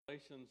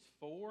Galatians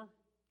 4.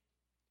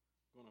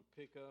 I'm going to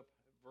pick up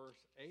at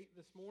verse 8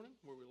 this morning,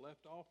 where we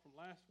left off from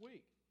last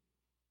week.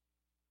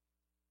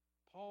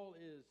 Paul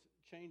is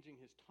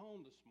changing his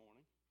tone this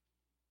morning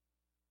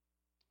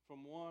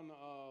from one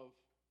of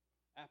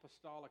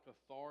apostolic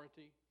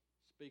authority,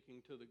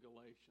 speaking to the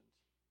Galatians,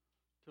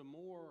 to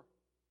more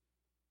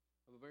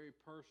of a very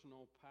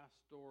personal,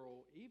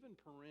 pastoral, even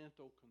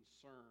parental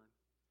concern,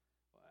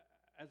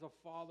 as a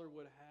father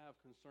would have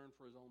concern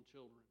for his own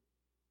children.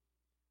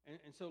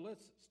 And so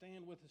let's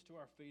stand with us to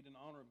our feet in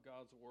honor of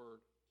God's Word.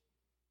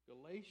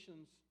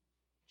 Galatians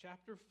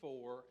chapter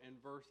 4 and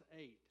verse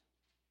 8.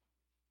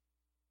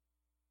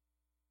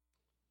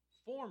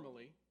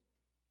 Formerly,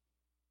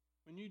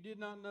 when you did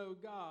not know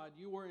God,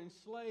 you were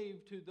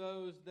enslaved to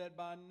those that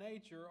by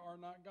nature are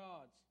not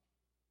God's.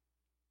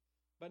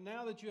 But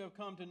now that you have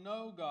come to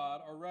know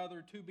God, or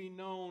rather to be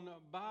known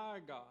by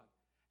God,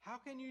 how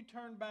can you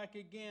turn back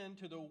again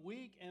to the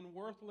weak and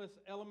worthless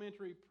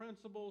elementary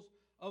principles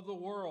of the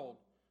world,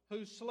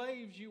 whose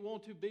slaves you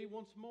want to be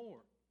once more?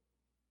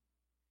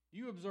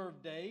 You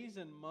observe days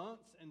and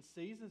months and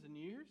seasons and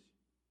years.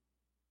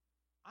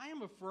 I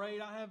am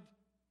afraid I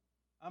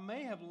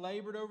may have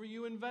labored over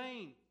you in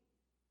vain.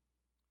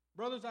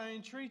 Brothers, I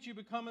entreat you,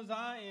 become as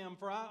I am,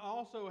 for I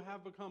also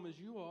have become as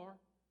you are.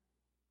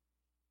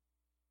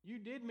 You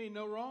did me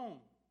no wrong.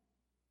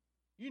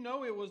 You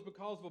know it was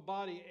because of a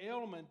body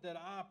ailment that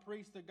I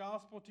preached the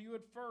gospel to you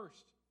at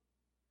first.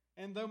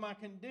 And though my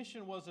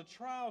condition was a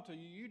trial to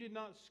you, you did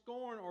not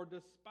scorn or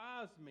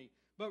despise me,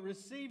 but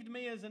received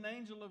me as an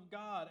angel of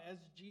God, as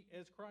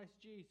Christ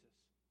Jesus.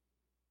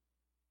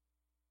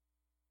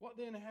 What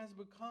then has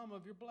become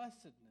of your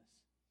blessedness?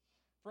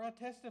 For I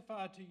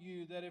testify to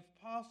you that if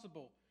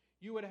possible,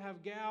 you would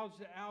have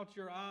gouged out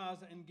your eyes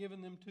and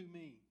given them to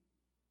me.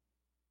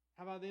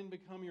 Have I then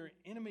become your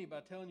enemy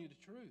by telling you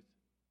the truth?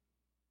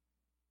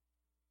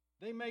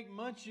 They make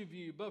much of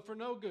you, but for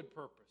no good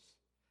purpose.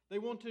 They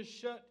want to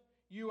shut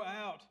you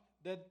out,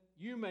 that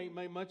you may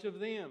make much of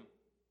them.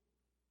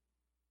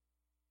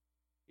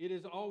 It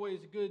is always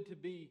good to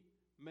be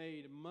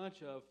made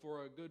much of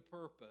for a good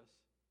purpose,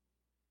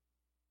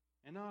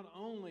 and not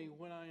only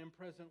when I am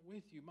present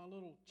with you, my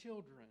little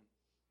children,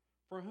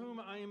 for whom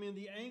I am in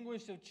the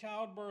anguish of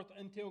childbirth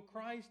until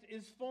Christ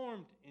is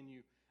formed in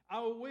you.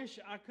 I wish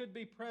I could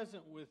be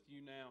present with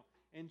you now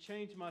and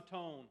change my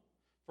tone,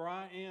 for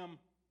I am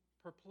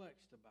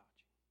perplexed about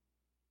you.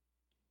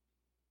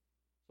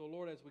 So,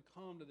 Lord, as we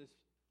come to this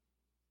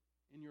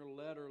in your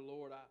letter,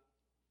 Lord, I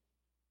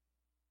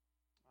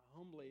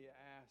humbly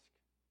ask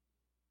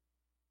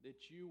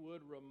that you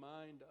would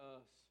remind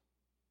us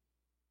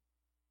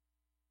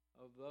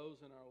of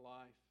those in our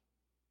life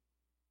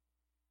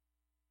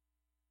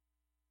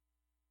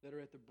that are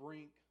at the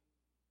brink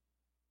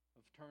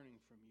of turning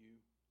from you,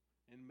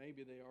 and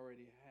maybe they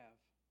already have.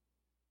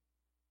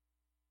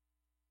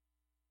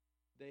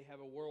 They have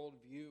a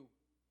worldview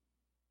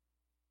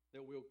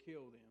that will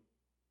kill them.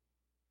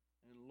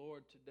 And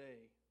Lord,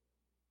 today,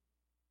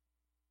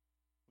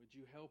 would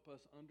you help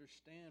us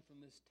understand from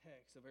this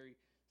text a very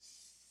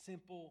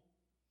simple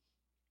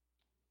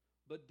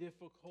but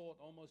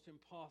difficult, almost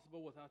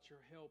impossible without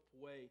your help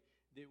way,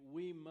 that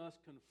we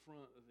must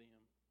confront them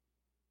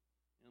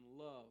in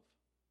love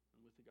and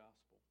with the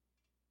gospel.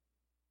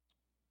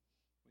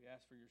 We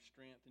ask for your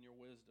strength and your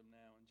wisdom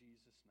now in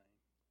Jesus' name.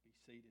 Be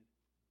seated.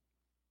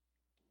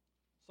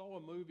 Saw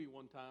a movie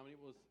one time, and it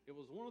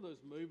was one of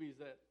those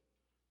movies that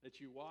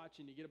you watch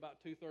and you get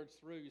about 2/3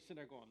 through, you sit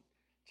there going,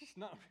 just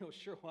not real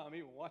sure why I'm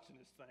even watching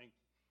this thing.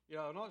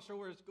 I'm not sure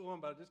where it's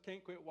going, but I just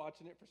can't quit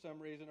watching it for some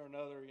reason or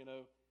another, I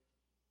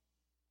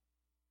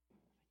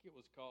think it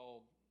was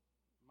called,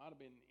 might have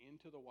been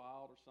Into the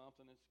Wild or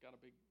something.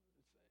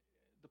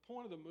 The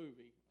point of the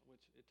movie,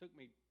 which it took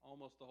me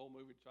almost the whole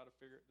movie to try to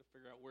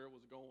figure out where it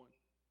was going,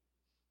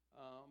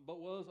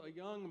 but was a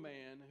young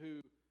man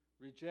who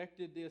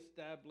rejected the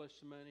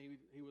establishment.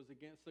 He was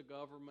against the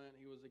government.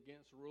 He was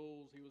against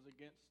rules. He was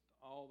against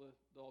all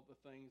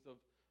the things of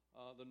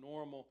the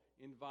normal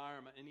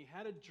environment. And he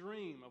had a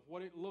dream of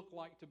what it looked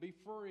like to be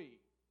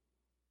free.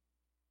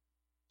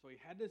 So he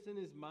had this in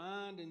his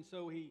mind, and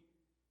so he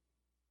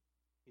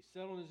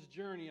set on his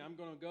journey. I'm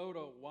going to go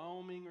to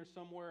Wyoming or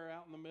somewhere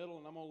out in the middle,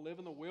 and I'm going to live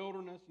in the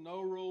wilderness,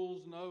 no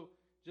rules,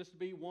 just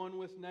be one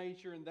with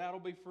nature, and that'll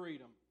be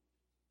freedom.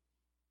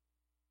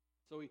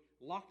 So he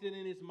locked it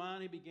in his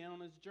mind. He began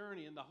on his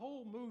journey. And the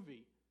whole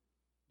movie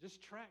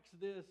just tracks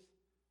this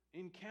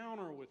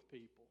encounter with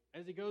people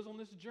as he goes on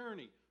this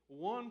journey.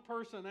 One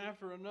person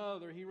after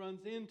another he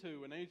runs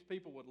into, and these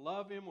people would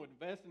love him, would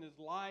invest in his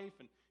life,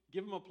 and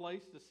give him a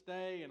place to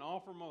stay, and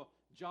offer him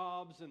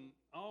jobs, and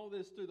all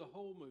this through the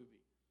whole movie.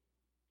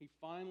 He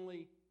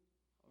finally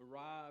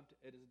arrived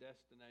at his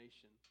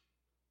destination,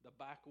 the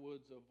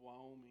backwoods of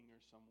Wyoming or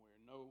somewhere.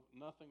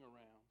 Nothing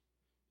around,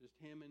 just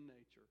him and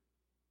nature.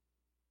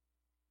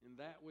 And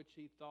that which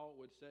he thought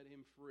would set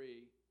him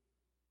free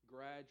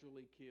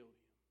gradually killed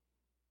him.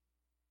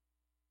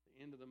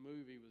 The end of the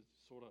movie was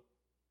sort of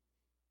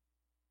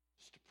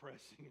just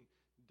depressing and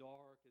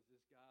dark as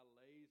this guy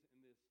lays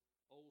in this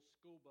old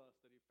school bus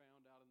that he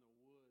found out in the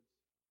woods,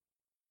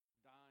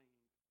 dying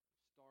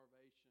of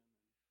starvation.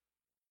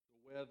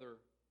 The weather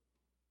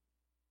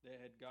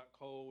that had got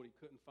cold, he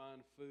couldn't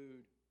find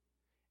food.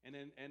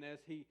 And as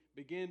he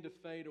began to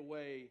fade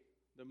away,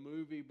 the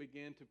movie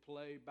began to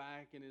play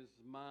back in his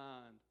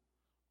mind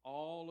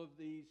all of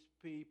these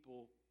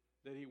people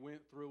that he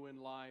went through in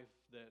life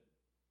that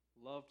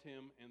loved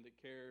him and that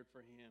cared for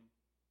him,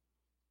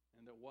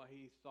 and that what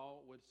he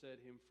thought would set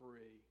him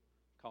free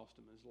cost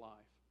him his life.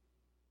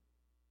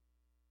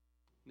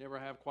 Never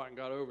have quite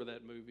got over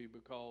that movie,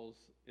 because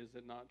is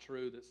it not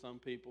true that some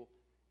people,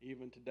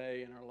 even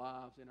today in our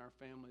lives, in our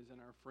families, in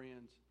our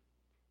friends,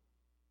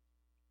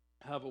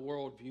 have a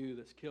worldview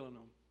that's killing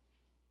them?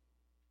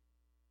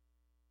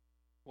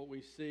 What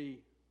we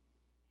see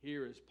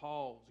here is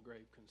Paul's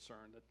grave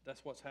concern.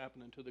 That's what's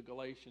happening to the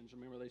Galatians.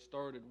 Remember, they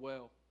started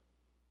well.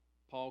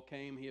 Paul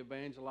came, he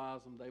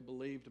evangelized them, they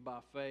believed by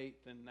faith,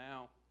 and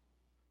now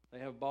they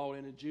have bought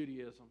into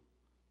Judaism,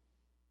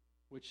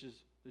 which is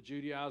the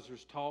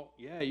Judaizers taught,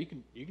 yeah, you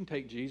can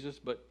take Jesus,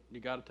 but you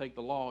got to take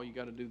the law, you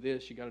got to do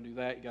this, you got to do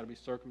that, you got to be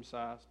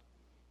circumcised.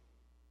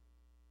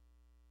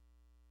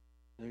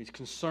 And he's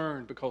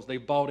concerned because they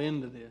bought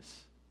into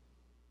this.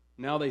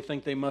 Now they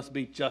think they must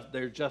be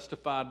they're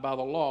justified by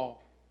the law.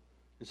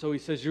 And so he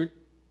says,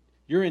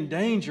 you're in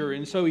danger.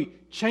 And so he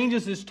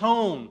changes his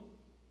tone.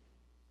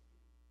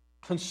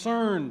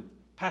 Concerned,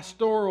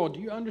 pastoral. Do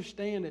you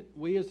understand that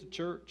we as a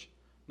church,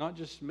 not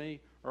just me,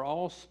 are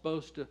all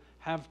supposed to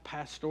have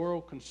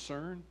pastoral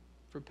concern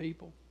for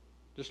people,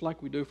 just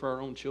like we do for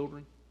our own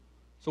children?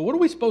 So what are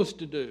we supposed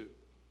to do?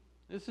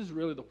 This is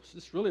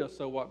really a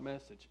so what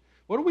message.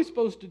 What are we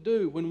supposed to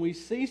do when we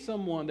see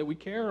someone that we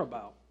care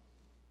about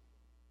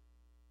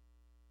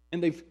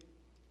and they've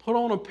put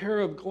on a pair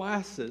of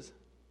glasses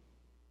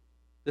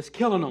that's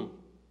killing them?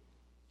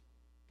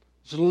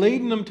 It's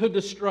leading them to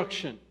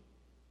destruction.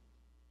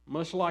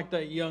 Much like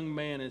that young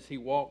man as he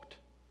walked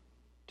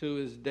to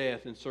his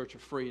death in search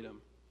of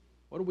freedom.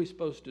 What are we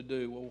supposed to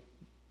do? Well,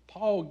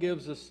 Paul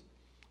gives us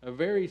a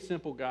very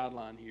simple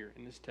guideline here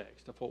in this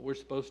text of what we're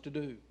supposed to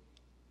do.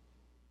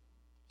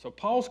 So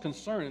Paul's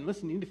concern, and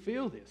listen, you need to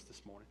feel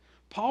this morning.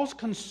 Paul's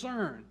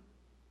concern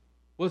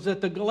was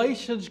that the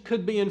Galatians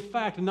could be in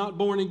fact not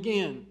born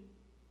again.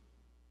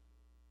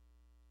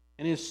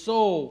 And his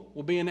soul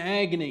will be in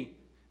agony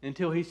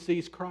until he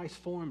sees Christ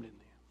formed in them.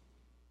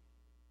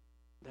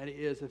 That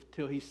is,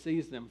 until he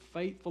sees them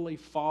faithfully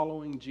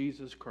following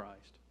Jesus Christ.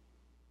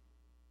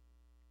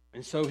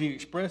 And so he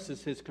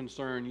expresses his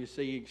concern. You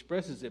see, he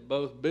expresses it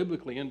both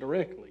biblically and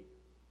directly.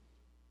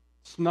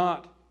 It's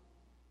not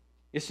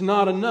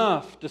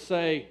enough to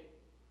say,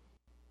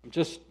 I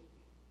just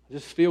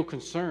feel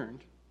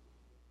concerned.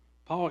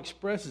 Paul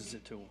expresses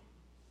it to them.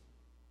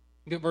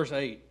 Look at verse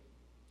 8.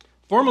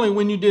 Formerly,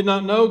 when you did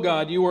not know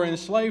God, you were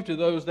enslaved to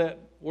those that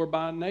were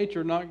by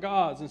nature not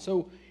God's. And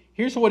so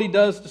here's what he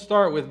does to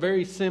start with,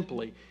 very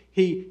simply.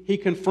 He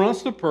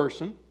confronts the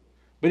person,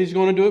 but he's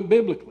going to do it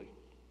biblically.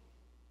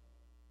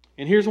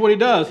 And here's what he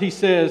does. He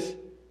says,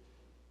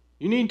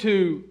 you need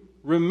to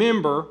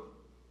remember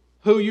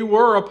who you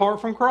were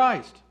apart from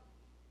Christ.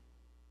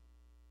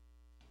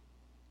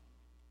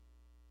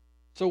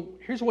 So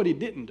here's what he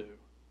didn't do.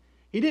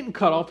 He didn't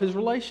cut off his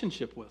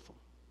relationship with them.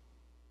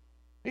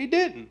 He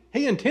didn't.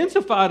 He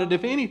intensified it,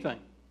 if anything.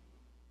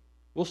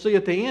 We'll see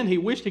at the end, he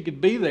wished he could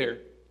be there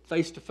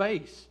face to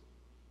face.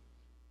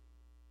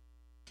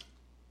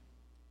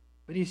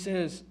 But he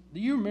says, do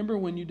you remember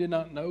when you did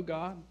not know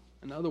God?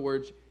 In other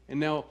words, and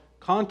now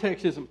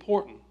context is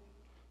important.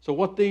 So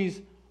what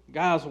these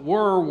guys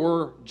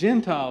were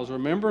Gentiles,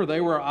 remember?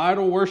 They were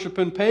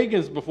idol-worshiping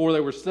pagans before they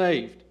were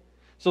saved.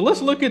 So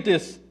let's look at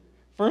this.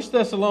 1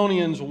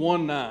 Thessalonians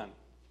 1:9. I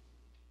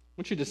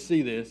want you to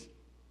see this.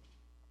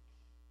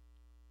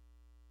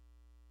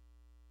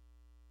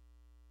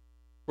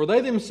 For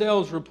they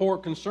themselves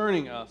report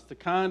concerning us the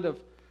kind of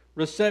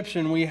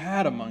reception we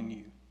had among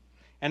you,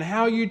 and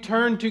how you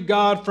turned to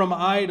God from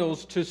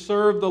idols to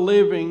serve the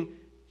living,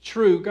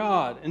 true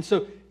God. And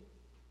so,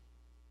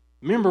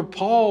 remember,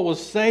 Paul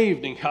was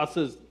saved, and God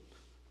says,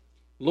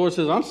 the Lord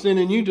says, I'm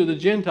sending you to the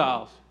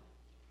Gentiles.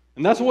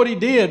 And that's what he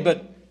did.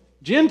 But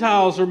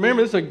Gentiles,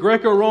 remember, it's a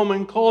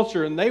Greco-Roman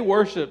culture, and they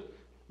worship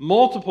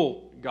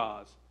multiple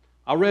gods.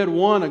 I read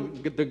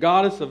one, the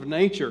goddess of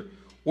nature,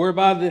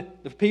 whereby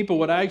the people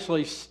would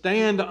actually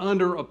stand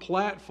under a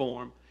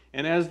platform,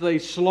 and as they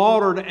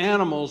slaughtered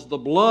animals, the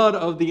blood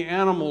of the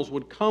animals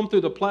would come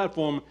through the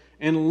platform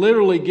and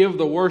literally give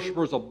the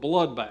worshipers a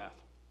bloodbath.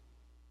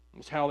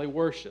 That's how they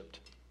worshipped.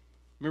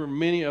 Remember,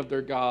 many of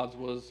their gods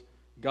was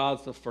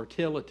gods of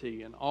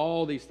fertility and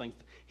all these things.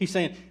 He's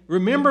saying,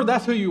 remember,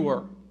 that's who you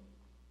were.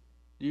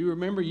 Do you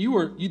remember?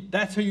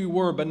 That's who you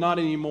were, but not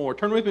anymore.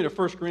 Turn with me to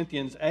 1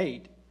 Corinthians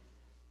 8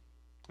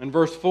 and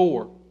verse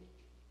 4.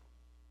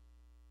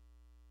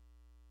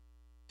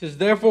 It says,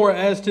 therefore,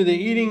 as to the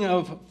eating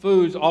of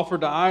foods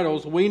offered to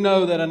idols, we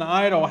know that an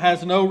idol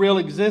has no real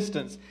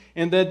existence,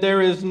 and that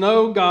there is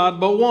no God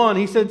but one.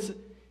 He said,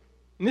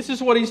 And this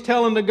is what he's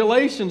telling the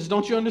Galatians.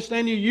 Don't you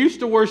understand? You used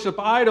to worship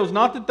idols,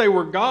 not that they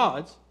were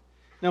gods.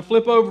 Now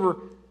flip over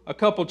a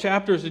couple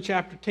chapters to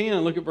chapter 10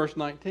 and look at verse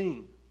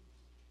 19.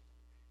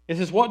 It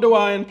says, what do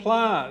I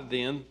imply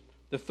then?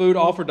 The food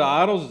offered to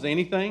idols is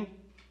anything?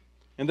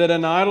 And that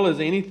an idol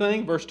is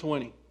anything? Verse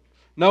 20.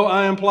 No,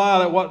 I imply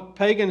that what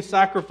pagan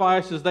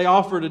sacrifices they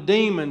offer to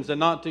demons and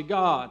not to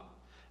God.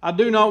 I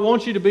do not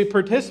want you to be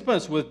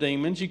participants with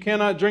demons. You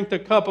cannot drink the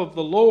cup of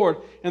the Lord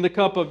and the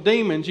cup of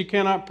demons. You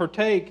cannot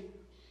partake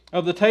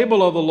of the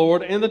table of the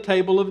Lord and the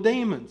table of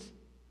demons.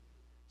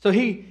 So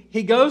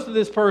he goes to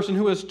this person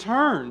who has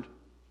turned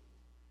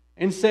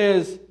and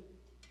says,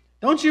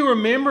 don't you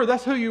remember?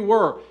 That's who you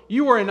were.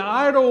 You were an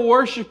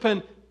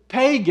idol-worshiping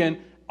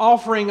pagan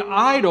offering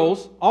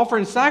idols,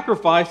 offering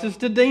sacrifices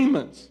to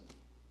demons.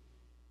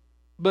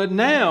 But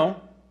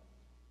now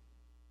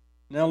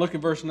look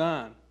at verse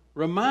 9.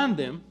 Remind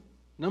them,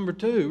 number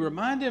 2,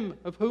 remind them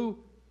of who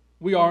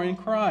we are in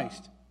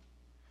Christ.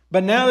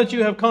 But now that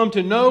you have come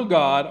to know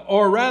God,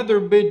 or rather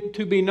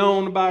to be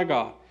known by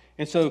God.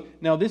 And so,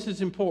 now this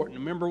is important.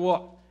 Remember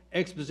what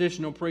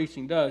expositional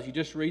preaching does. You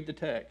just read the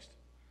text.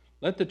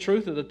 Let the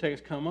truth of the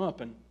text come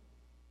up and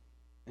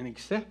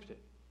accept it.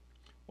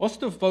 What's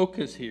the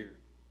focus here?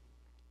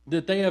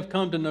 That they have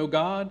come to know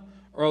God,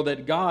 or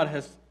that God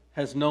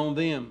has known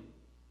them?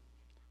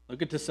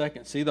 Look at the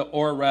second. See the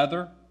or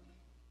rather?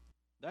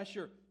 That's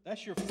your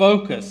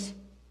focus.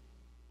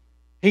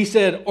 He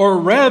said, or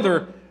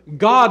rather,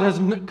 God has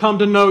come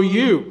to know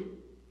you.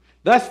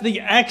 That's the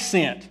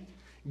accent.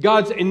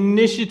 God's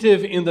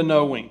initiative in the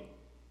knowing.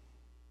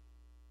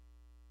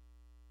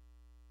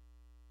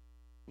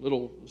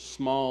 Little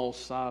small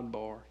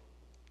sidebar.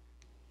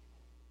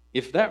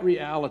 If that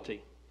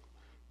reality,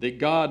 that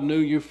God knew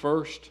you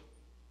first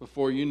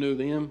before you knew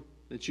them,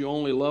 that you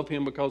only love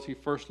Him because He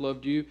first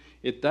loved you,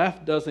 if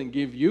that doesn't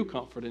give you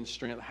comfort and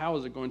strength, how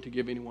is it going to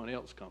give anyone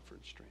else comfort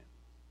and strength?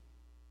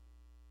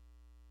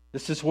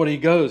 This is what he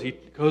goes. He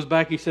goes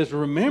back, he says,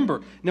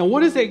 remember. Now,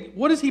 what is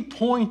he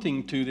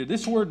pointing to?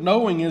 This word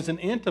knowing is an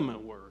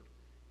intimate word.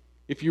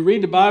 If you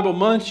read the Bible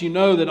much, you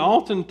know that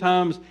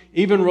oftentimes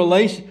even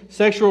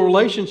sexual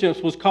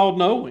relationships was called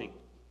knowing.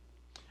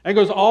 It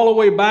goes all the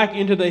way back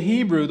into the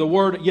Hebrew, the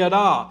word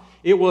yada.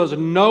 It was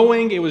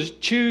knowing, it was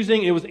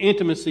choosing, it was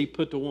intimacy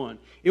put to one.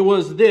 It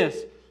was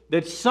this,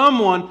 that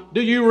someone,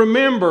 do you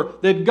remember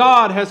that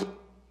God has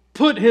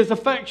put His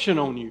affection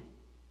on you?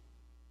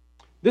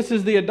 This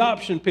is the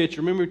adoption picture.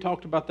 Remember we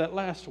talked about that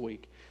last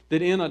week.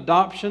 That in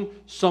adoption,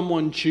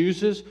 someone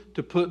chooses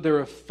to put their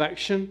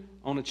affection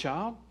on a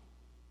child.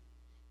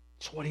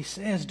 That's what he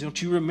says.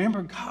 Don't you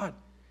remember God?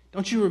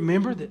 Don't you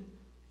remember that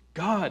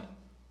God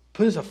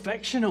put His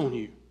affection on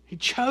you? He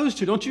chose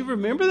to. Don't you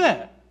remember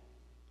that?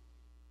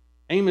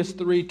 Amos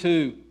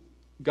 3:2,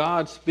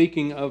 God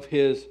speaking of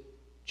His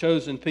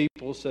chosen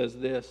people says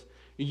this,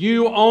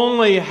 you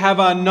only have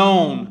I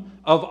known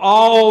of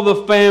all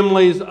the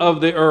families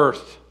of the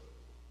earth.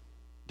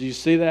 Do you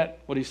see that?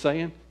 What he's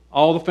saying?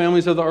 All the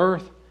families of the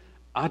earth,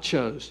 I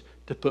chose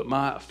to put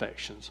my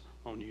affections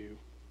on you.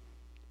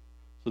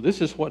 So this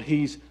is what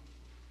he's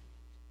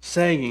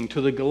saying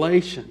to the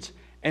Galatians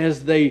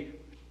as they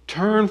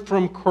turn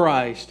from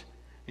Christ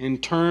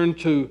and turn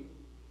to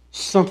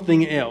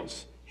something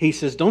else. He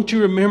says, don't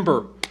you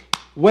remember?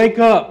 Wake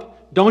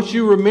up. Don't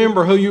you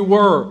remember who you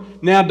were?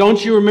 Now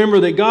don't you remember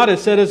that God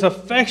has set His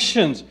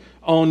affections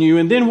on you?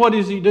 And then what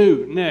does He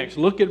do next?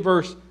 Look at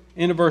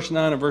into verse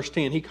 9 and verse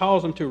 10. He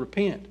calls them to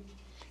repent.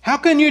 How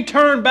can you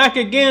turn back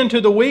again to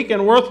the weak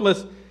and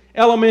worthless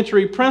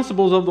elementary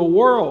principles of the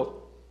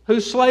world,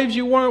 whose slaves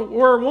you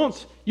were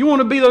once? You want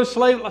to be those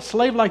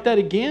slave like that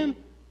again?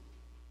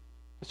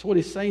 That's what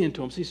he's saying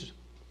to them. He says,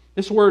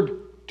 this word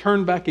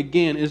turn back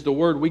again is the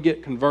word we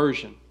get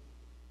conversion.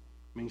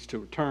 It means to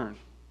return.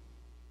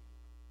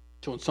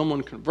 So when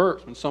someone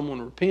converts, when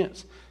someone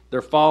repents,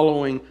 they're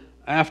following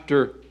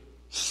after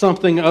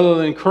something other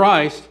than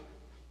Christ.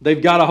 They've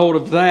got a hold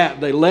of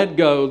that. They let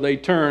go. They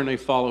turn. They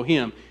follow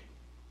Him.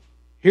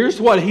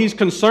 Here's what He's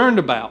concerned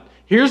about.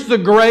 Here's the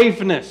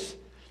graveness.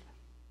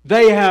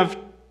 They have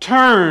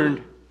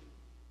turned,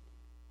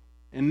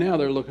 and now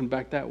they're looking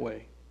back that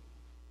way.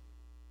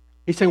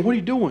 He's saying, what are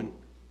you doing?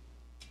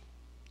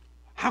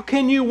 How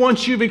can you,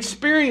 once you've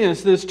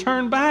experienced this,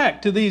 turn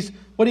back to these,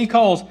 what He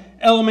calls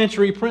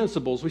elementary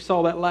principles? We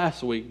saw that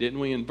last week, didn't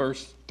we, in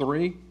verse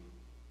 3?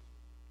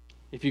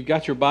 If you've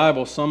got your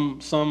Bible,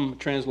 some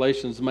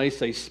translations may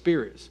say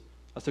spirits.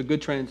 That's a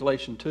good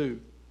translation too.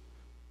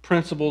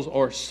 Principles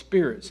or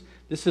spirits.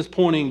 This is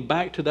pointing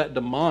back to that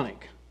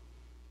demonic.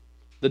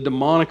 The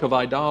demonic of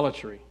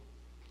idolatry.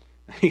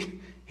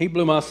 He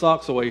blew my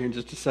socks away here in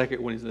just a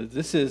second when he says,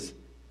 this is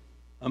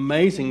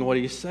amazing what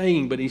he's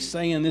saying, but he's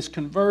saying this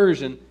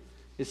conversion,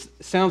 it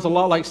sounds a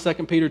lot like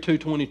 2 Peter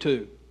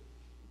 2:22.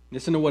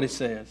 Listen to what it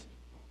says.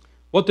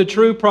 What the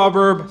true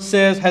proverb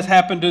says has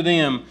happened to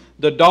them.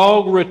 The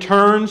dog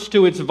returns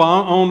to its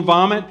own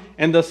vomit,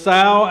 and the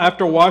sow,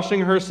 after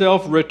washing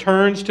herself,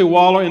 returns to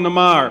wallow in the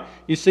mire.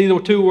 You see the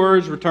two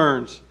words,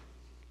 returns.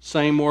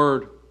 Same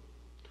word.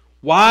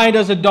 Why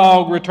does a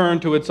dog return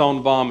to its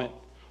own vomit?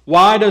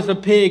 Why does a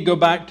pig go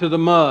back to the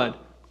mud?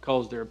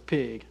 Because they're a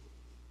pig.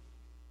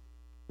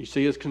 You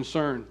see his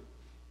concern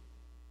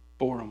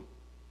for them.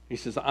 He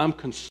says, I'm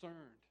concerned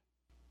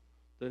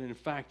that in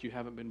fact you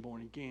haven't been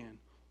born again.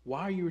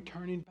 Why are you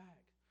returning back?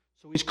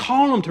 So he's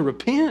calling them to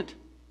repent.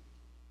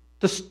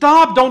 To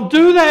stop. Don't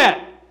do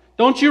that.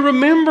 Don't you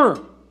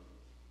remember?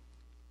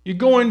 You're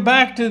going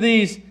back to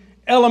these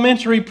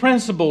elementary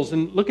principles.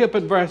 And look up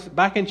at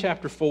back in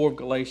chapter 4 of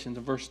Galatians,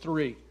 verse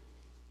 3.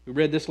 We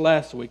read this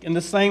last week. In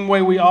the same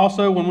way we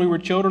also, when we were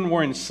children,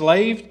 were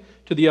enslaved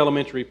to the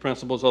elementary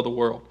principles of the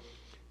world.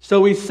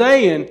 So he's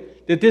saying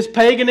that this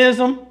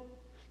paganism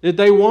that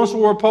they once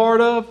were a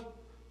part of,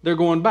 they're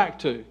going back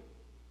to.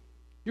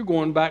 You're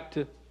going back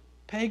to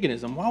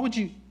paganism. Why would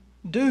you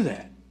do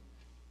that?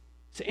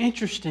 It's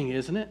interesting,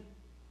 isn't it?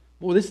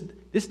 Well,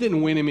 this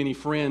didn't win him any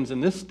friends in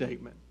this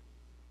statement.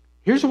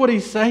 Here's what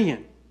he's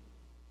saying.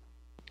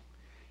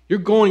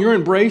 You're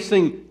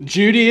embracing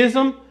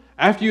Judaism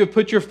after you have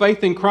put your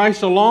faith in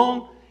Christ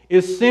alone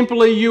is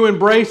simply you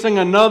embracing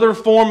another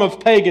form of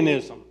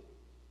paganism.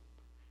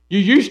 You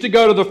used to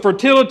go to the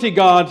fertility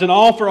gods and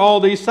offer all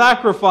these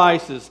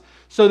sacrifices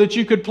so that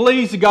you could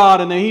please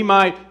God and that He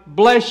might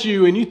bless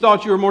you, and you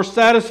thought you were more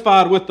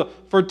satisfied with the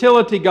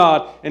fertility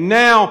god. And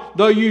now,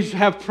 though you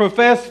have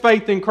professed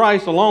faith in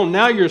Christ alone,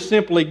 now you're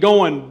simply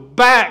going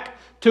back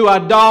to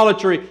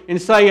idolatry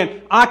and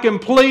saying, I can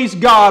please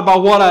God by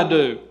what I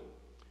do.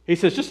 He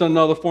says, just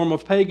another form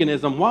of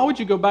paganism. Why would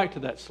you go back to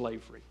that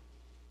slavery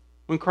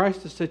when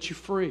Christ has set you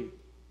free?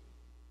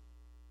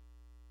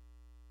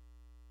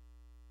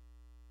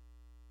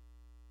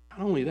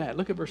 Not only that,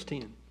 look at verse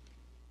 10.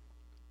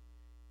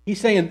 He's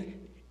saying,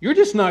 you're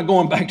just not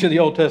going back to the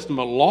Old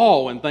Testament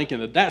law and thinking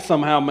that that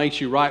somehow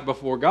makes you right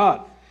before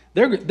God.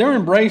 They're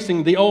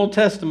embracing the Old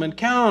Testament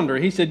calendar.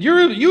 He said,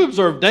 you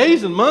observe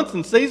days and months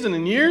and seasons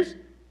and years.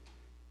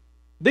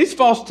 These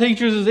false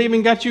teachers has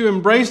even got you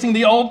embracing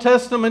the Old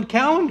Testament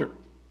calendar.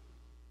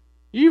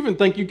 You even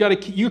think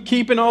you're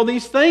keeping all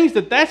these things,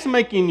 that's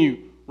making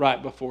you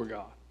right before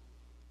God.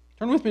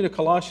 Turn with me to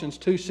Colossians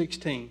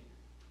 2:16.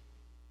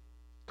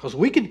 Because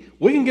we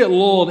can get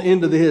lulled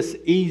into this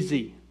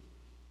easy.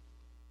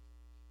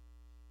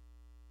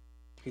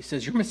 He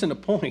says, you're missing a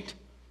point.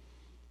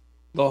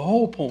 The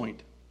whole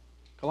point.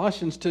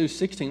 Colossians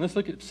 2:16. Let's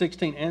look at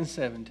 16 and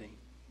 17.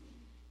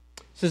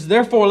 It says,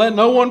 therefore let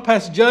no one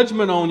pass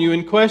judgment on you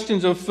in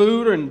questions of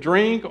food and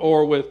drink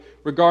or with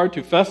regard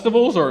to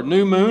festivals or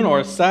new moon or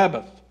a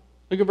Sabbath.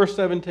 Look at verse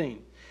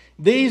 17.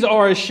 These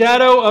are a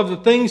shadow of the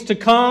things to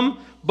come,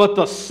 but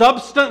the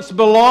substance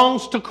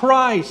belongs to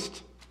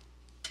Christ.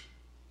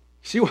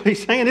 See what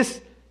he's saying? This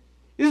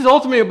is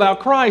ultimately about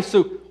Christ.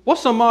 So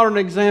what's a modern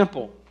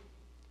example?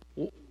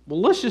 Well,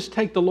 let's just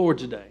take the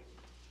Lord's Day.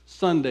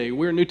 Sunday.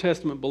 We're New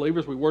Testament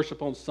believers. We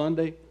worship on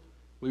Sunday.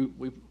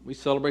 We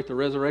celebrate the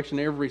resurrection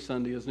every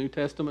Sunday as New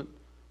Testament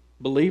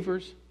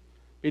believers.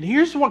 And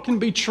here's what can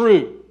be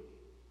true.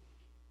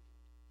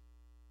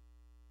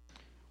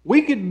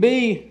 We could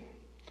be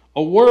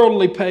a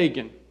worldly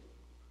pagan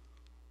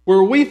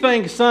where we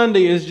think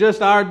Sunday is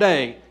just our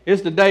day.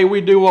 It's the day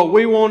we do what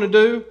we want to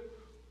do.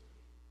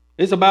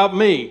 It's about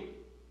me.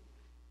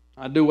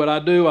 I do what I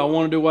do. I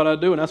want to do what I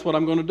do, and that's what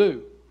I'm going to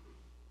do.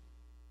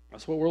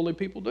 That's what worldly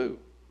people do.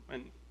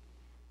 And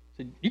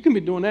so you can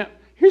be doing that.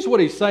 Here's what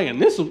he's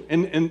saying.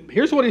 And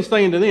here's what he's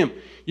saying to them.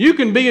 You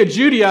can be a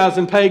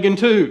Judaizing pagan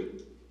too.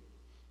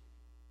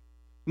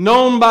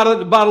 Known by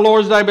the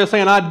Lord's Day by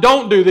saying, I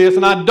don't do this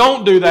and I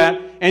don't do that,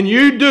 and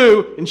you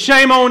do, and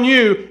shame on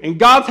you, and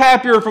God's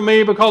happier for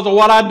me because of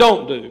what I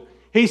don't do.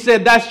 He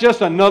said that's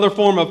just another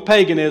form of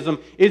paganism.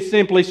 It's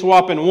simply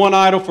swapping one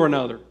idol for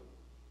another.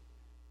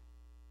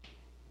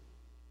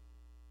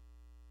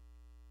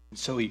 And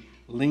so he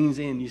leans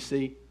in, you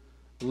see.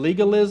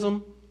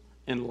 Legalism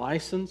and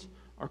license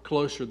are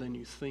closer than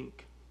you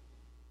think.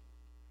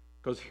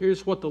 Because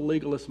here's what the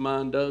legalist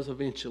mind does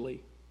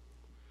eventually.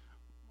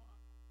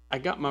 I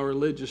got my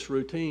religious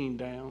routine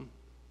down.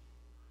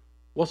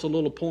 What's a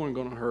little porn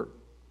going to hurt?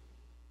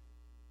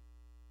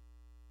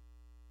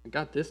 I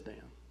got this down.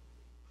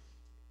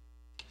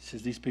 He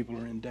says these people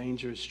are in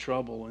dangerous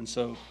trouble, and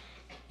so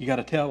you got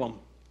to tell them.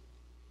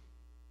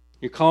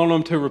 You're calling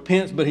them to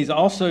repent, but he's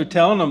also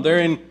telling them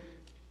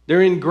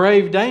they're in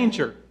grave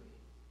danger.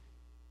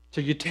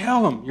 So you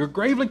tell them. You're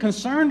gravely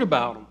concerned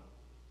about them.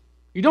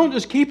 You don't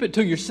just keep it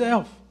to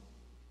yourself.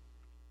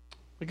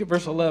 Look at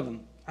verse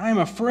 11. I am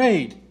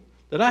afraid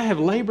that I have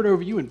labored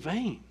over you in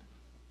vain.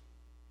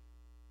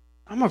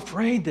 I'm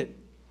afraid that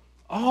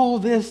all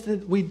this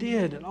that we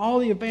did, and all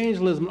the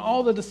evangelism, and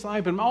all the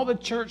discipling, and all the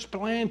church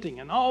planting,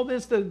 and all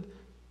this,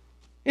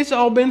 it's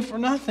all been for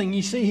nothing.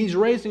 You see, he's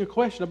raising a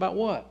question about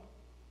what?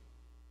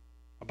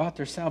 About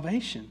their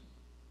salvation.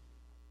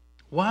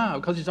 Why?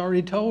 Because he's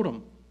already told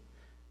them.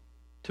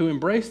 To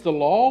embrace the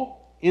law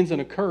ends in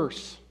a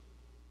curse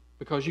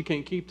because you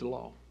can't keep the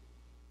law.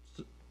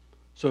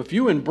 So if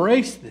you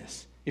embrace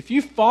this, if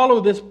you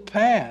follow this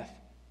path,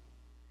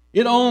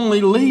 it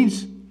only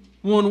leads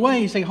one way.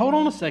 You say, hold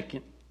on a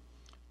second,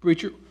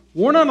 preacher.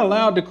 We're not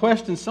allowed to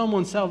question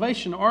someone's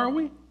salvation, are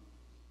we?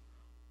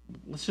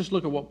 Let's just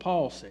look at what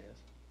Paul says.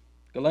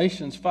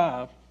 Galatians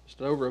 5,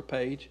 just over a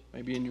page,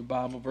 maybe in your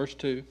Bible, verse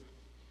 2.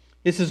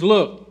 It says,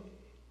 look,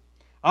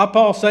 I,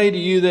 Paul, say to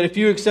you that if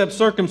you accept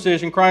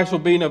circumcision, Christ will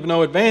be of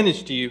no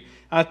advantage to you.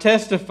 I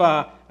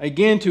testify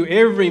again to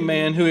every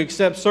man who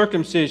accepts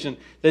circumcision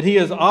that he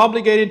is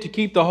obligated to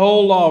keep the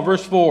whole law.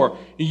 Verse 4,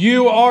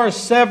 you are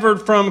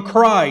severed from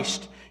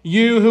Christ.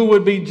 You who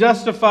would be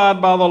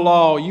justified by the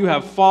law, you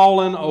have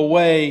fallen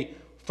away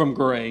from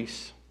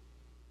grace.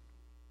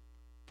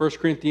 1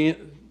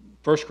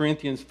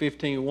 Corinthians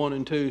 15, 1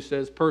 and 2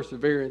 says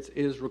perseverance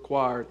is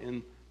required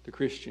in the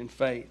Christian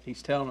faith.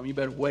 He's telling them you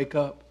better wake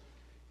up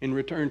and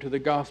return to the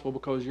gospel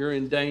because you're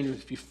in danger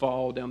if you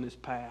fall down this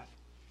path.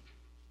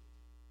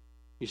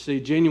 You see,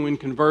 genuine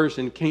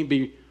conversion can't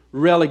be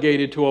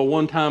relegated to a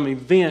one-time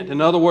event.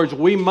 In other words,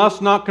 we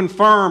must not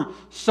confirm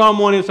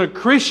someone is a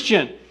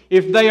Christian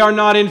if they are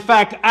not in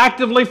fact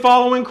actively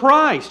following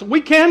Christ.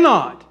 We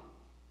cannot.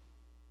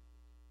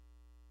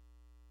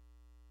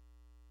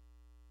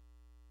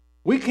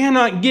 We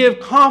cannot give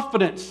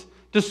confidence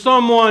to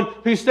someone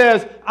who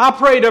says, I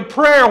prayed a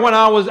prayer when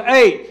I was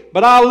 8,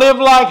 but I live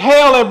like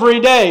hell every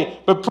day.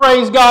 But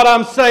praise God,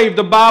 I'm saved.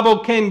 The Bible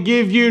can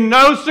give you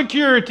no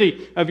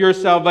security of your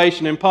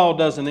salvation, and Paul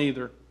doesn't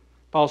either.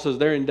 Paul says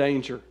they're in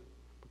danger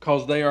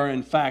because they are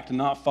in fact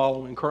not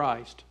following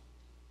Christ.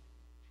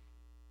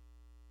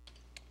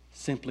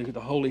 Simply,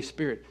 the Holy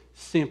Spirit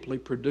simply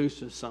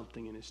produces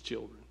something in His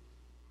children.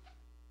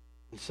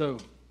 And so,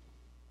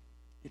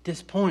 at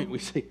this point, we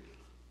see,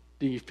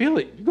 do you feel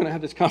it? You're going to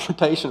have this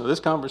confrontation or this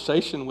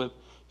conversation with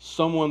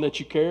someone that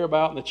you care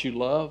about and that you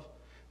love,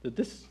 that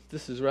this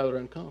is rather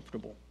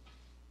uncomfortable,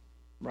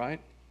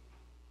 right?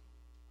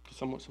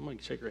 Someone can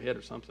shake their head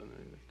or something.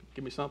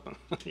 Give me something.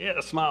 Yeah,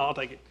 a smile, I'll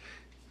take it.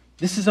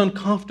 This is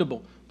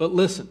uncomfortable. But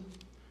listen,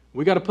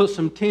 we got to put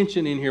some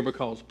tension in here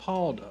because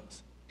Paul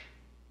does.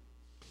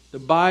 The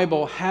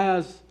Bible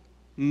has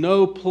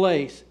no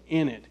place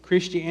in it.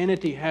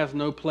 Christianity has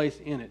no place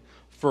in it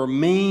for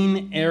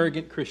mean,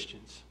 arrogant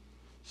Christians.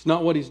 It's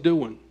not what he's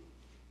doing.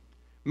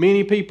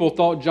 Many people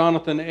thought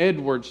Jonathan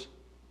Edwards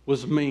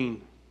was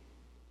mean.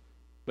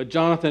 But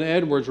Jonathan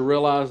Edwards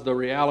realized the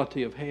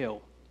reality of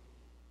hell.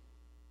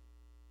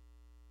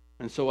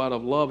 And so out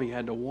of love, he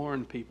had to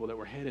warn people that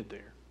were headed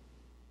there.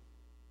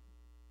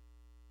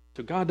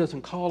 So God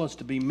doesn't call us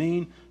to be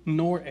mean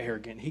nor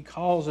arrogant. He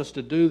calls us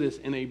to do this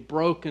in a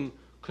broken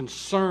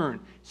concern.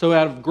 So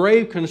out of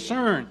grave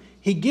concern,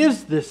 He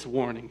gives this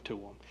warning to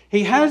them.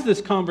 He has this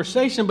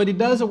conversation, but He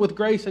does it with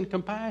grace and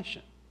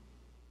compassion.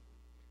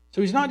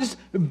 So He's not just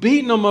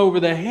beating them over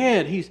the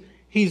head.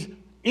 He's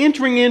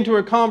entering into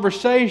a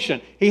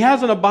conversation. He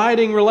has an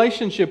abiding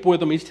relationship with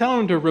them. He's telling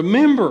them to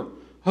remember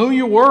who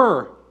you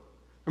were.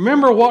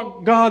 Remember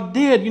what God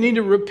did. You need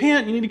to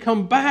repent. You need to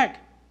come back.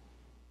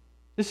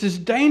 This is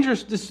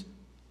dangerous. This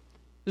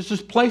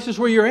is places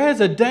where you're at. It's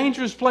a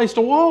dangerous place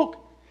to walk.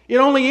 It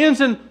only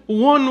ends in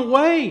one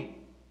way.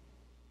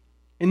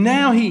 And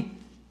now he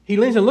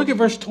leans in. Look at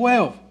verse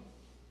 12. I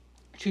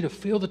want you to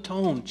feel the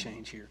tone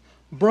change here.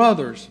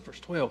 Brothers, verse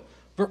 12.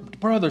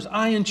 Brothers,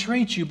 I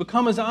entreat you,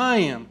 become as I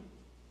am.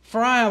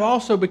 For I have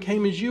also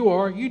become as you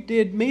are. You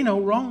did me no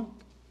wrong.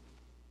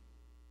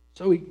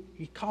 So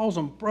he calls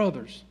them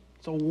brothers.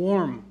 It's a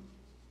warm.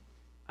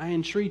 I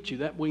entreat you.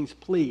 That means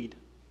plead.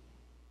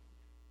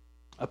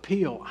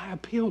 Appeal. I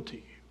appeal to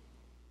you.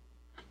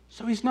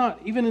 So he's not,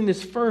 even in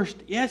this first,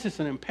 yes, it's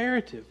an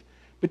imperative.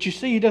 But you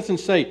see, he doesn't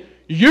say,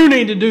 you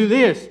need to do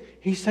this.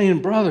 He's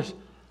saying, brothers,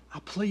 I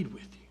plead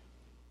with you.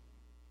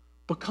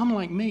 Become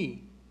like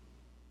me.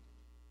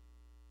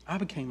 I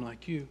became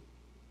like you.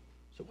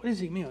 So what does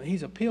he mean?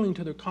 He's appealing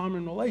to their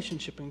common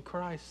relationship in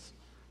Christ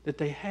that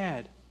they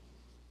had.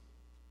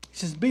 He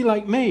says, be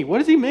like me. What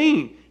does he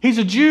mean? He's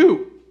a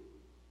Jew.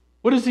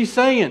 What is he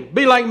saying?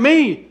 Be like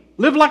me.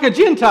 Live like a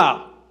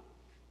Gentile.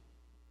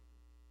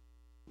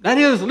 That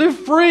is, live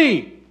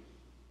free.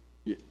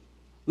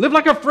 Live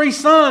like a free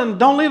son.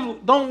 Don't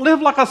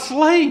live like a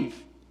slave.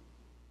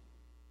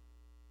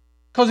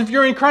 Because if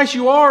you're in Christ,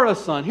 you are a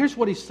son. Here's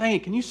what he's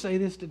saying. Can you say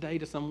this today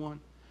to someone?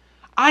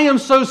 I am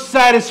so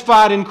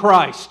satisfied in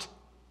Christ.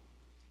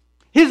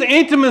 His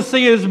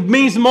intimacy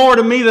means more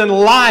to me than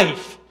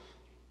life.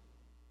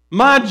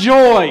 My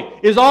joy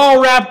is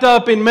all wrapped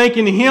up in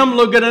making Him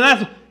look good.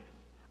 And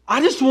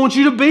I just want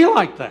you to be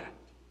like that.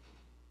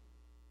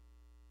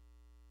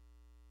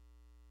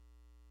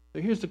 So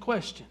here's the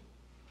question.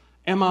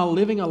 Am I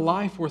living a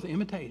life worth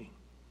imitating?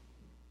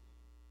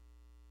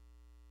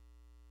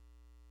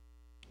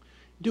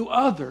 Do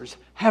others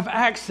have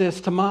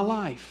access to my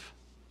life?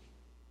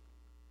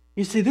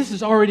 You see, this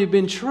has already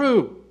been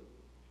true.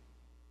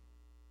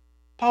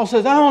 Paul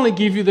says, I only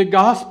give you the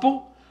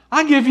gospel.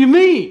 I give you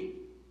me.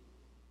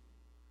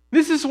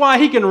 This is why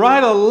he can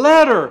write a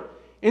letter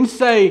and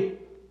say,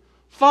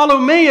 follow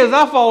me as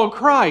I follow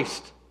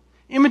Christ.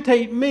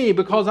 Imitate me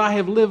because I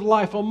have lived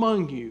life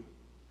among you.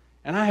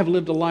 And I have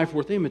lived a life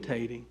worth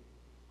imitating.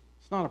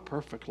 It's not a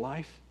perfect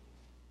life.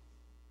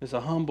 It's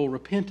a humble,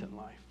 repentant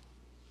life.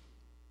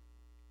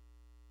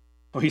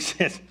 He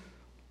says,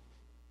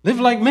 live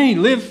like me,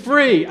 live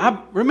free.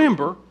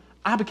 Remember,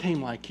 I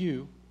became like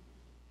you.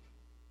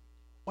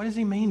 What does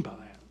he mean by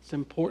that? It's an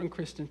important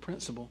Christian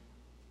principle.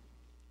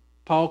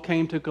 Paul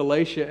came to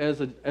Galatia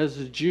as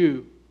a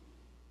Jew,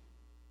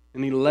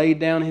 and he laid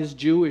down his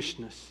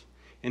Jewishness,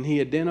 and he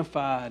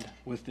identified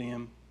with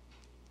them.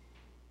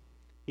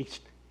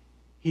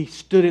 He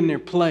stood in their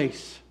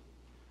place.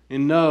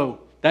 And no,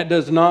 that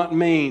does not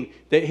mean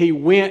that he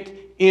went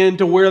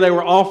into where they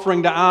were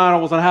offering to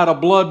idols and had a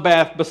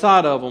bloodbath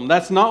beside of them.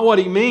 That's not what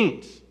he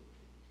means.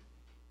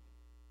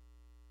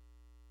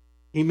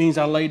 He means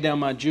I laid down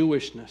my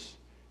Jewishness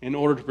in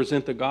order to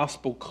present the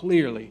gospel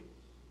clearly.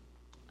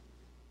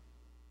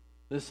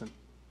 Listen,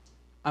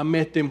 I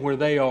met them where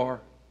they are.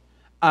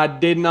 I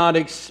did not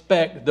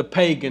expect the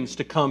pagans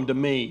to come to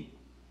me.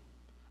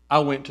 I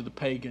went to the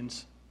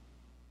pagans.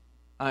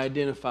 I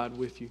identified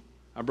with you.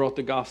 I brought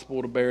the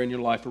gospel to bear in your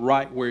life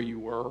right where you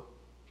were.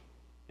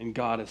 And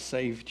God has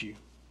saved you.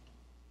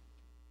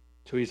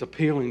 So he's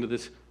appealing to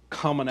this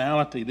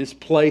commonality, this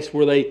place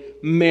where they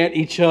met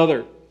each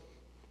other.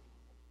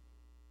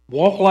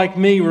 Walk like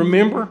me,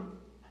 remember?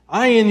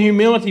 I, in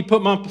humility,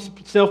 put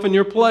myself in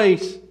your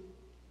place.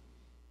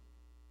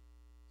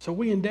 So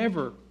we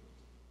endeavor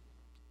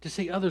to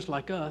see others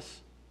like us.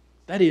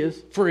 That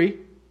is, free,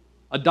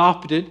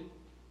 adopted,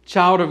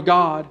 child of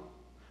God.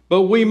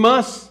 But we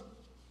must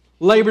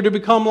labor to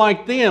become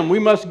like them. We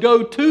must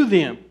go to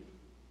them.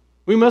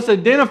 We must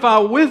identify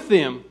with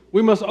them.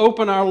 We must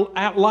open our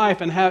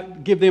life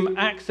and give them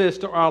access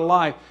to our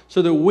life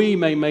so that we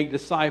may make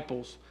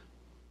disciples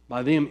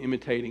by them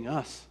imitating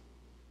us.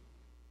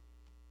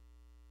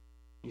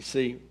 You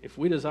see, if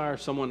we desire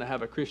someone to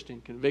have a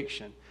Christian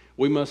conviction,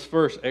 we must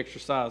first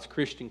exercise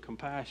Christian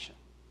compassion.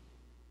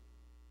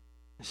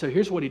 So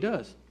here's what he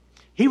does.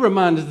 He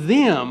reminds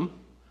them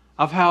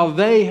of how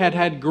they had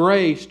had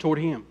grace toward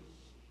him.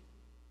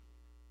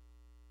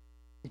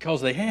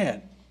 Because they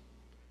had.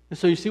 And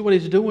so you see what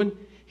he's doing?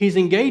 He's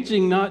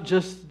engaging not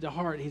just the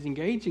heart, he's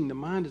engaging the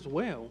mind as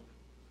well.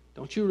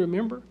 Don't you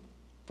remember?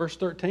 Verse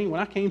 13,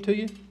 when I came to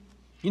you,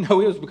 it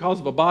was because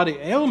of a body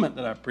ailment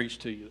that I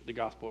preached to you the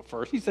gospel at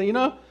first. He said,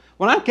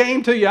 when I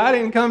came to you, I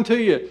didn't come to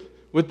you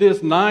with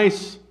this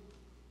nice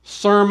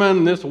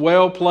sermon, this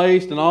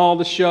well-placed and all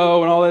the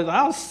show and all that.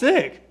 I was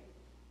sick.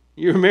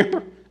 You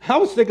remember? I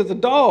was sick as a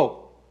dog.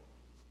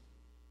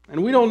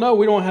 And we don't know.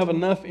 We don't have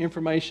enough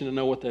information to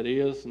know what that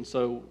is. And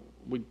so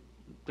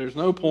there's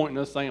no point in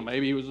us saying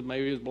maybe he was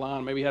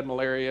blind, maybe he had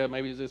malaria,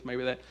 maybe he's this,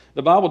 maybe that.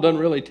 The Bible doesn't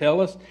really tell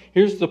us.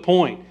 Here's the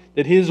point,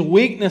 that his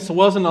weakness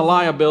wasn't a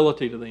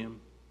liability to them.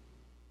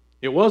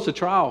 It was a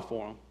trial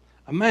for them.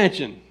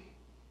 Imagine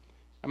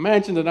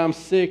that I'm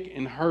sick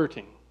and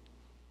hurting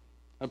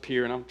up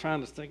here, and I'm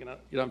trying to think,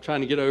 I'm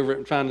trying to get over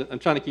it. I'm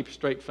trying to keep a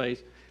straight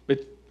face.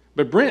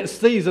 But Brent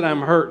sees that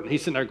I'm hurting.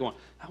 He's sitting there going,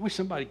 I wish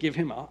somebody give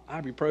him an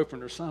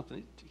ibuprofen or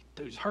something.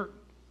 Dude's hurting.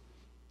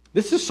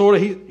 This is sort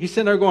of, he's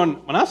sitting there going,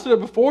 when I stood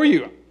before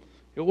you,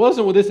 it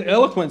wasn't with this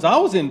eloquence. I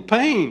was in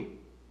pain.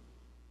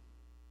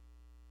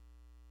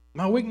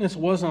 My weakness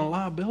wasn't a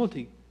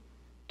liability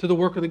to the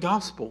work of the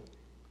gospel.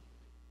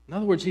 In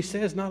other words, he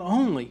says, not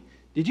only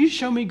did you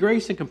show me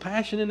grace and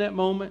compassion in that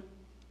moment,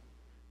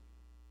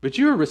 but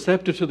you were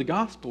receptive to the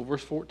gospel,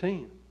 verse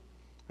 14.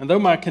 And though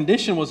my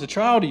condition was a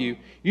trial to you,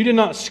 you did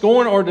not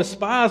scorn or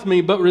despise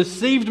me, but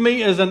received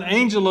me as an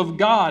angel of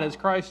God, as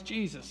Christ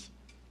Jesus.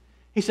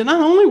 He said,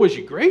 not only was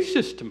you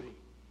gracious to me,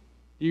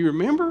 do you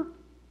remember?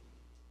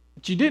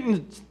 But you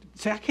didn't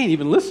say, I can't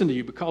even listen to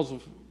you because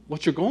of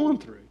what you're going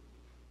through.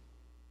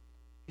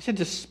 He said,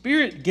 the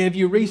Spirit gave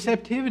you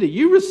receptivity.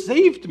 You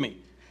received me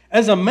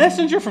as a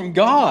messenger from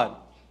God.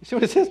 You see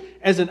what it says?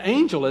 As an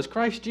angel, as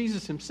Christ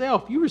Jesus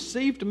himself, you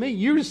received me.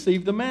 You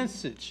received the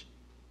message.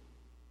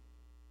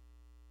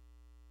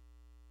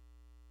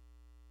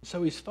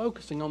 So he's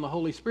focusing on the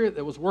Holy Spirit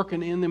that was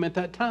working in them at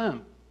that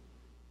time.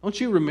 Don't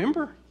you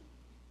remember?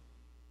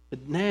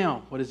 But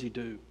now, what does he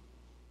do?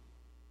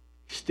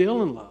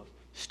 Still in love,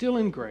 still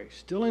in grace,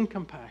 still in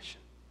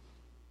compassion.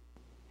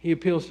 He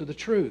appeals to the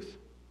truth.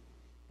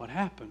 What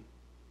happened?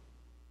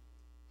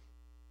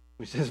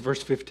 He says,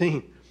 verse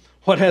 15,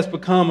 what has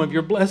become of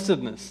your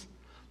blessedness?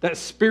 That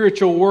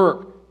spiritual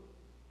work.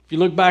 If you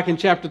look back in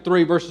chapter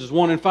 3, verses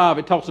 1 and 5,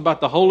 it talks about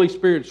the Holy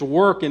Spirit's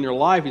work in your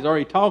life. He's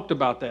already talked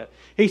about that.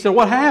 He said,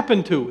 what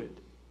happened to it?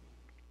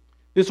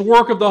 This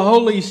work of the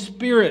Holy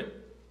Spirit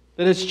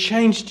that has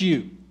changed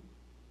you.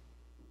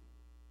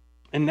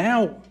 And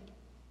now,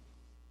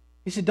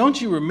 he said,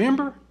 don't you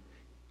remember?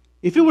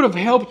 If it would have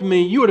helped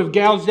me, you would have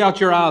gouged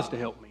out your eyes to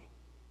help me.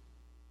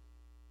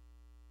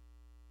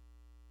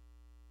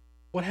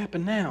 What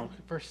happened now?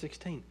 Verse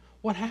 16.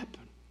 What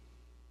happened?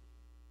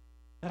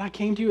 That I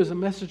came to you as a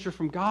messenger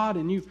from God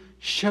and you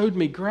showed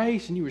me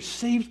grace and you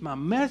received my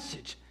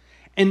message.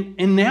 And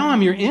now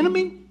I'm your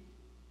enemy?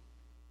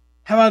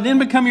 Have I then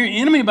become your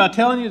enemy by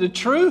telling you the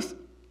truth?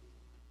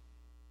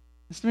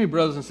 Listen to me,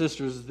 brothers and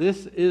sisters.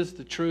 This is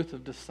the truth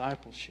of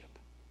discipleship.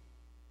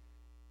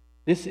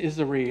 This is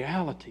the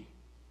reality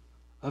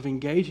of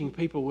engaging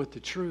people with the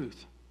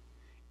truth.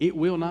 It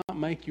will not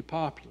make you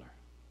popular.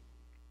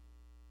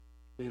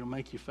 It'll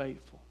make you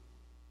faithful.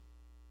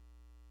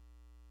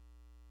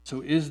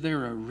 So is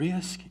there a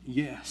risk?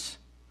 Yes.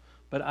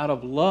 But out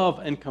of love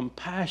and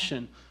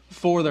compassion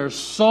for their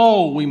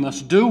soul, we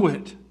must do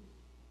it.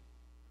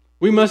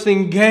 We must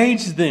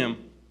engage them.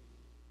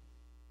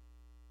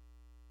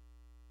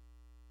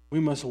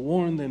 We must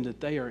warn them that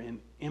they are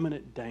in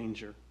imminent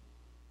danger.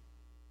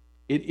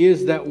 It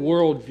is that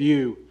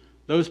worldview,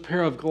 those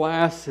pair of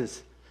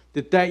glasses,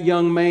 that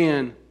young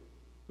man,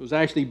 it was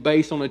actually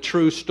based on a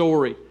true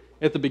story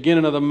at the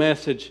beginning of the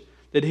message,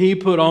 that he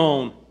put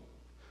on,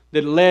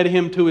 that led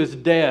him to his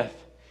death.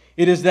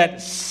 It is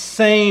that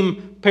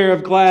same pair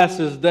of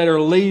glasses that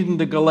are leading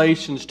the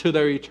Galatians to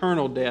their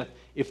eternal death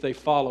if they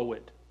follow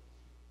it.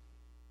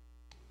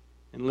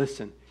 And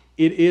listen,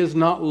 it is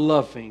not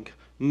loving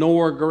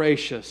nor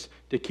gracious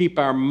to keep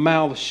our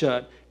mouths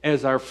shut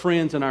as our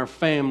friends and our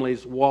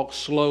families walk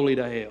slowly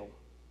to hell.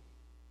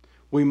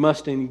 We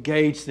must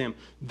engage them.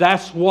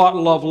 That's what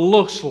love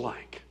looks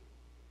like.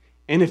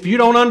 And if you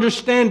don't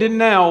understand it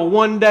now,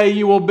 one day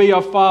you will be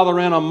a father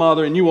and a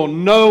mother, and you will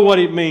know what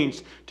it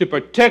means to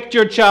protect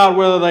your child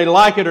whether they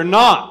like it or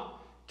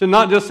not. To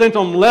not just let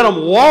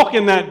them walk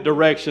in that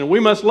direction. We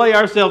must lay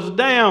ourselves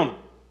down.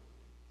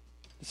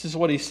 This is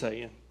what he's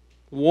saying.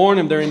 Warn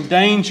them, they're in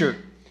danger.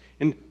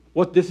 And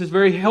this is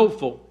very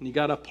helpful. And you've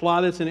got to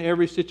apply this in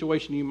every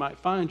situation you might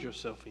find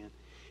yourself in.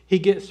 He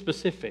gets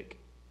specific.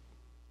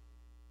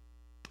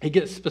 He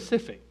gets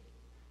specific.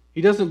 He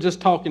doesn't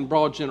just talk in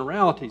broad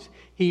generalities.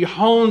 He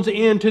hones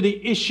into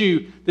the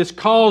issue that's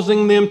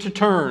causing them to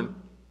turn.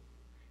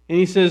 And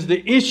he says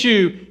the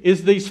issue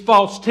is these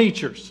false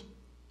teachers.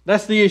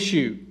 That's the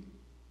issue.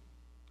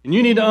 And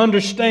you need to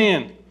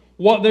understand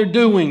what they're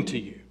doing to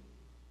you.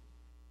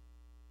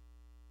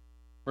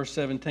 Verse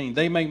 17,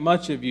 they make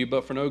much of you,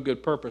 but for no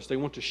good purpose. They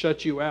want to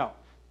shut you out,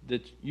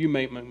 that you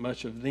may make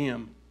much of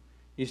them.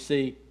 You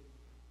see,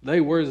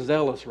 they were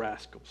zealous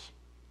rascals.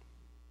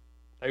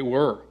 They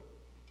were.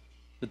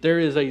 But there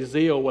is a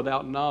zeal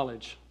without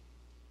knowledge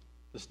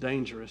that's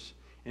dangerous.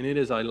 And it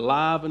is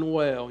alive and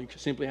well. You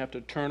simply have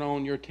to turn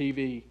on your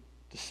TV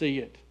to see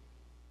it.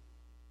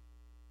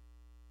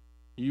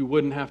 You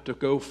wouldn't have to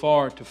go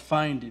far to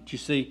find it. You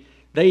see,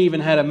 they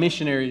even had a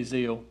missionary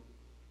zeal.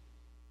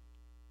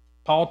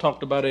 Paul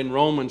talked about it in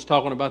Romans,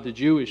 talking about the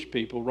Jewish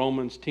people,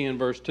 Romans 10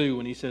 verse 2,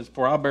 when he says,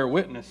 "For I bear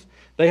witness,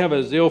 they have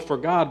a zeal for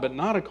God, but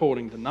not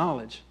according to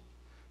knowledge."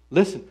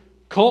 Listen,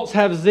 cults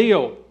have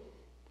zeal.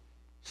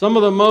 Some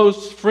of the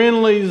most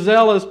friendly,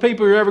 zealous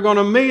people you're ever going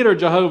to meet are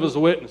Jehovah's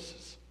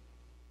Witnesses.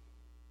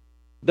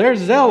 They're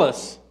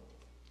zealous.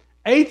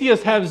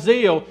 Atheists have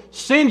zeal.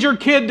 Send your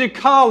kid to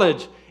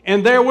college,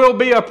 and there will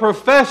be a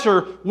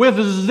professor with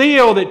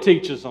zeal that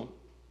teaches them.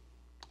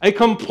 A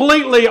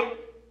completely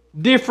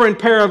different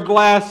pair of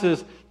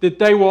glasses that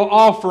they will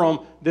offer them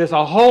that's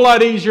a whole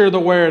lot easier to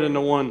wear than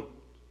the one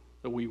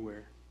that we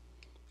wear.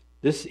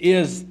 This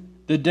is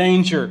the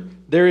danger.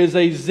 There is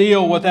a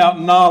zeal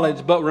without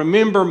knowledge. But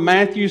remember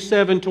Matthew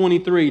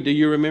 7:23. Do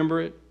you remember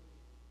it?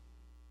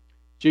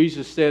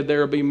 Jesus said,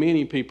 there will be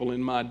many people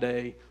in my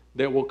day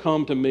that will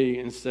come to me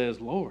and says,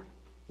 Lord,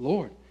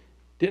 Lord,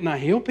 didn't I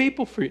heal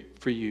people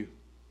for you?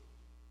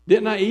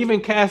 Didn't I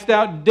even cast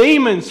out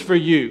demons for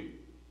you?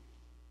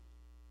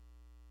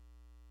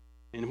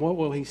 And what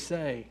will he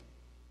say?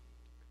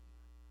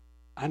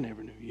 I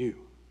never knew you.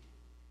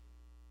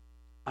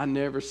 I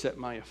never set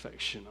my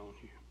affection on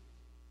you.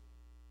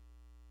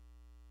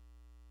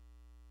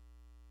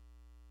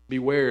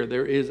 Beware,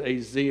 there is a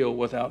zeal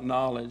without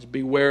knowledge.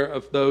 Beware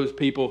of those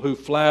people who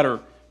flatter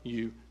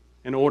you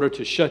in order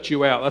to shut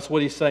you out. That's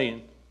what he's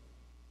saying.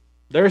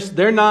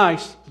 They're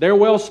nice. They're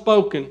well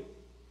spoken.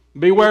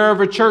 Beware of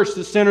a church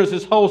that centers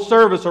its whole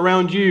service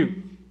around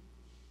you.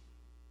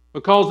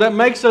 Because that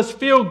makes us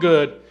feel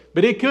good,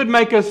 but it could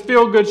make us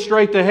feel good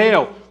straight to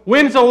hell.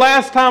 When's the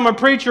last time a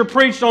preacher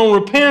preached on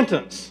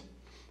repentance?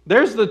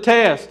 There's the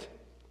test.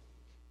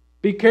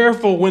 Be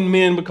careful when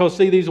men, because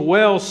see, these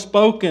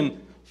well-spoken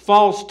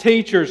false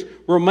teachers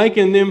were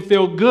making them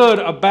feel good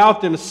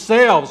about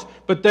themselves,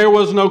 but there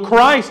was no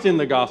Christ in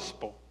the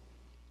gospel.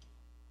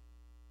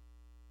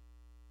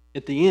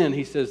 At the end,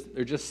 he says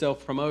they're just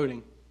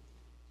self-promoting.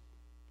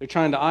 They're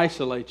trying to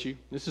isolate you.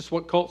 This is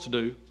what cults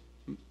do.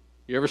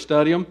 You ever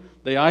study them?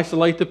 They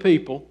isolate the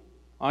people,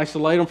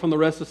 isolate them from the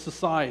rest of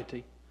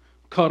society,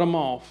 cut them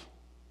off,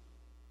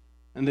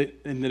 and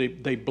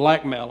they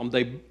blackmail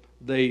them.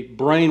 They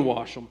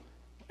brainwash them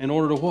in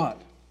order to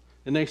what?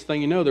 The next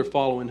thing you know, they're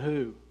following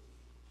who?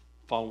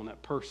 Following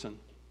that person.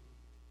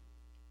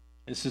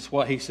 This is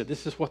what he said.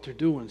 This is what they're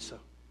doing. So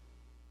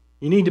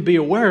you need to be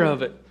aware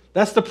of it.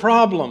 That's the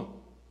problem.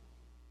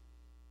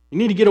 You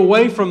need to get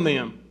away from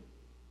them.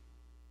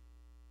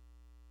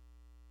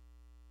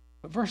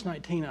 But verse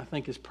 19, I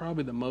think, is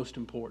probably the most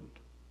important.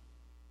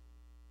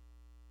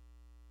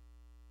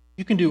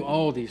 You can do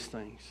all these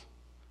things.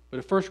 But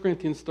in 1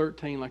 Corinthians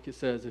 13, like it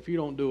says, if you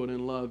don't do it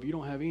in love, you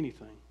don't have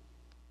anything.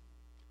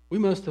 We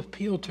must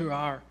appeal to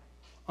our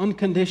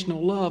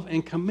unconditional love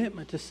and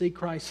commitment to see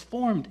Christ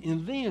formed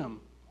in them.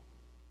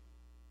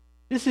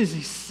 This is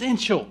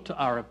essential to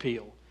our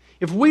appeal.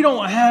 If we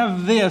don't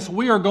have this,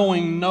 we are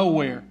going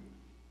nowhere.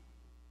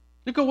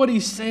 Look at what he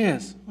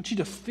says. I want you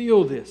to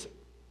feel this.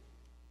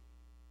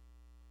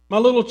 My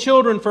little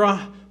children,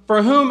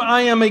 for whom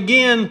I am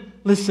again,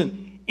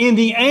 listen, in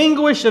the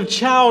anguish of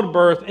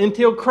childbirth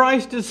until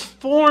Christ is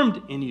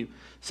formed in you.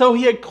 So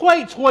he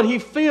equates what he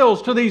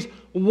feels to these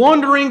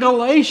wandering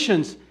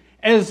Galatians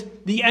as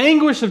the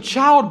anguish of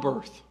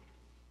childbirth.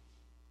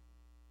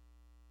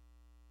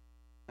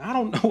 I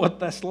don't know what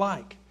that's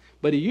like,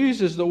 but he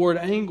uses the word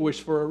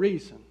anguish for a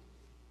reason.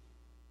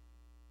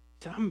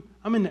 I'm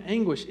in the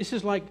anguish. This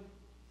is like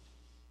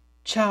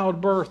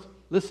childbirth.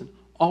 Listen,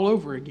 all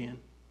over again.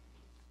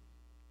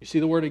 You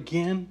see the word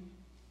again?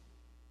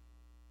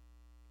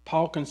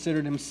 Paul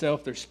considered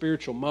himself their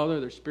spiritual mother,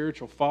 their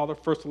spiritual father.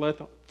 1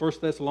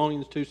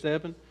 Thessalonians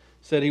 2:7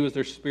 said he was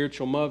their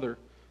spiritual mother.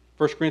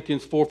 1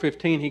 Corinthians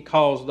 4:15, he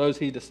calls those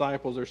he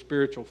disciples their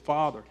spiritual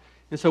father.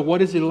 And so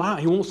what is he like?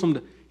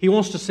 He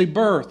wants to see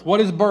birth. What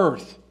is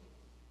birth?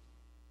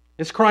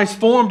 It's Christ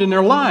formed in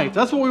their life.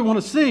 That's what we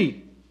want to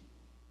see.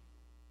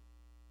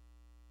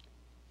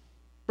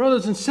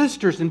 Brothers and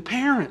sisters and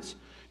parents,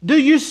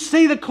 do you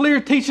see the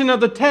clear teaching of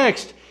the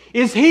text?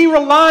 Is he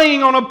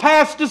relying on a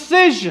past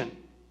decision?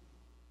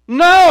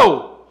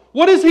 No.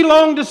 What does he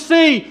long to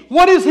see?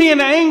 What is he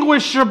in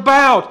anguish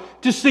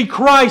about? To see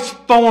Christ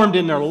formed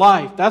in their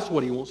life. That's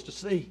what he wants to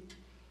see.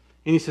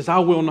 And he says, I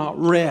will not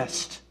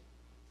rest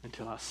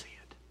until I see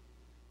it.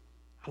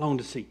 I long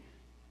to see.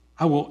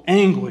 I will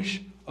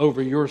anguish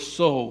over your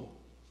soul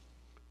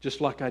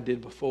just like I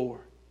did before.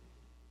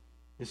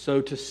 And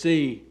so to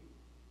see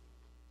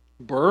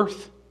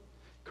birth,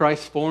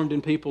 Christ formed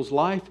in people's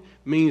life,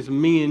 means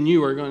me and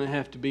you are going to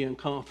have to be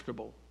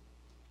uncomfortable.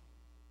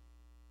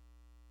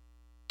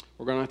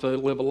 We're going to have to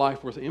live a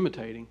life worth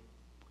imitating.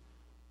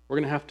 We're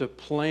going to have to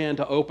plan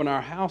to open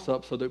our house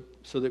up so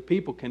that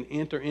people can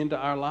enter into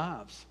our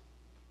lives.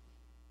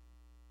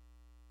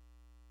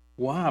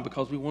 Why?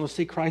 Because we want to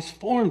see Christ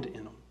formed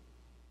in them.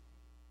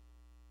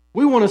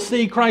 We want to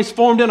see Christ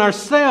formed in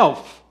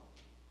ourselves.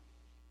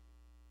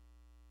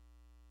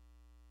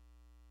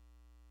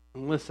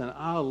 And listen,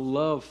 I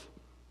love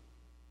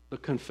the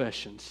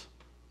confessions.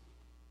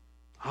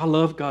 I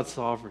love God's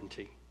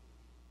sovereignty.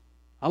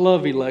 I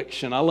love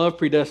election. I love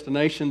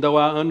predestination, though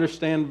I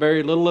understand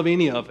very little of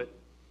any of it.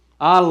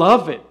 I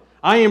love it.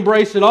 I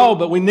embrace it all,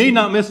 but we need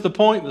not miss the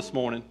point this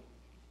morning.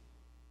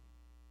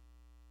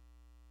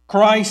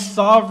 Christ's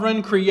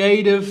sovereign,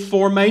 creative,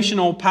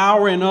 formational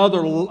power in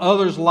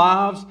others'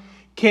 lives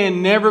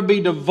can never be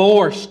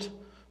divorced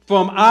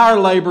from our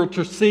labor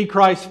to see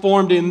Christ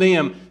formed in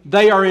them.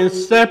 They are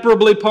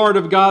inseparably part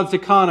of God's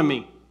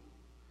economy.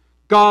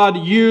 God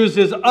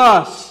uses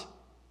us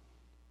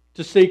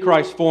to see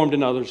Christ formed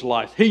in others'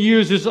 lives. He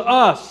uses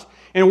us.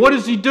 And what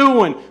is He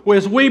doing? Well,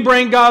 as we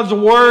bring God's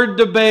Word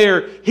to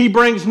bear, He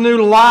brings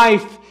new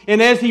life.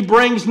 And as He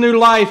brings new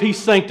life, He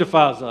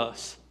sanctifies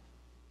us.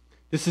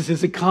 This is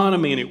His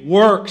economy, and it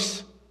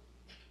works.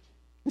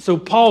 And so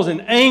Paul's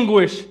in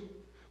anguish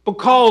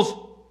because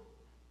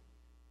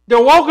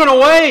they're walking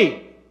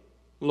away,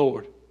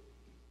 Lord.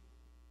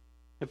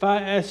 If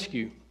I ask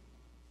you,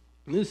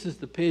 and this is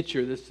the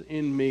picture that's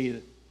in me,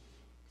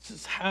 this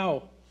is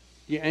how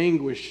the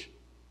anguish,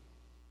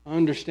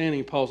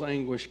 understanding Paul's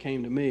anguish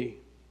came to me.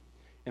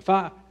 If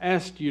I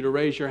asked you to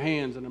raise your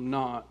hands, and I'm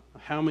not,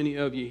 how many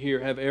of you here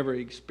have ever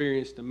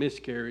experienced a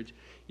miscarriage?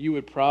 You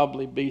would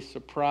probably be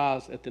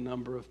surprised at the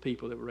number of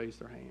people that raised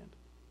their hand.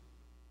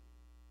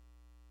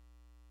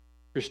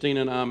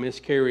 Christina and I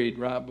miscarried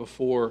right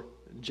before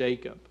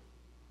Jacob.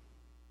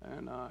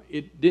 And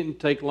it didn't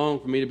take long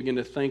for me to begin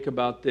to think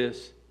about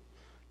this,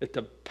 that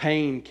the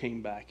pain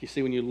came back. You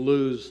see, when you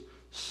lose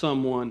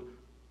someone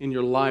in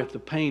your life, the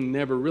pain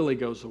never really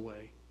goes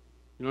away.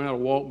 You know how to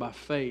walk by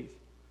faith,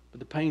 but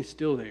the pain's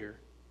still there.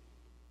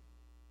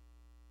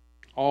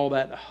 All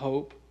that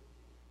hope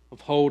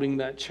of holding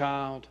that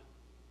child,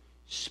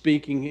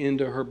 speaking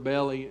into her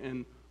belly,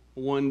 and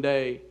one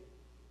day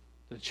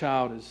the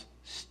child is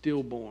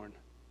stillborn.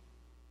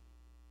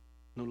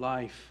 No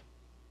life.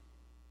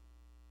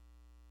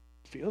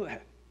 Feel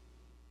that?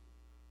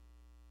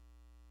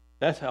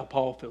 That's how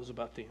Paul feels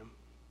about them.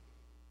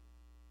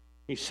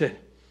 He said,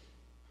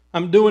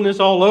 I'm doing this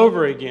all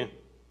over again.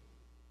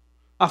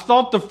 I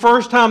thought the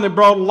first time they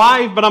brought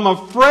life, but I'm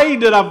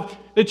afraid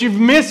that you've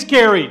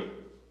miscarried,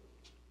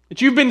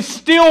 that you've been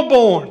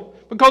stillborn,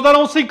 because I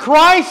don't see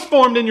Christ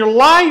formed in your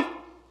life.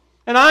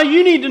 And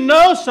you need to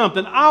know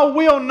something. I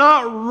will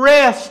not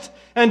rest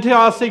until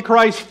I see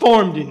Christ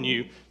formed in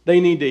you.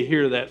 They need to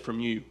hear that from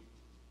you.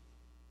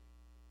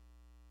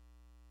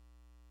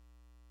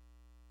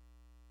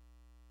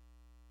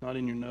 Not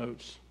in your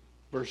notes.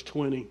 Verse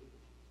 20.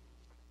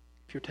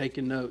 If you're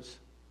taking notes,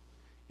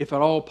 if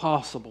at all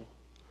possible,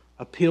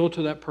 appeal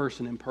to that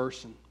person in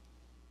person.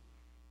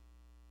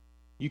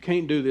 You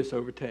can't do this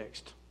over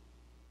text.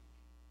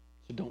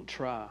 So don't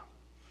try.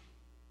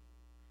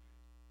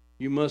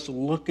 You must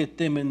look at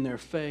them in their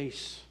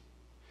face,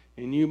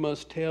 and you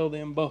must tell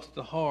them both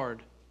the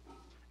hard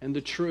and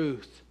the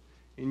truth,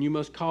 and you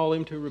must call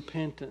him to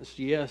repentance.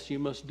 Yes, you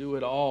must do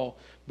it all,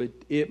 but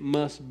it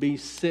must be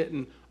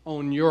sitting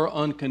on your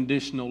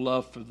unconditional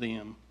love for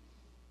them.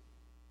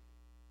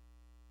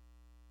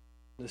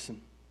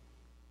 Listen,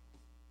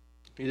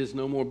 it is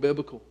no more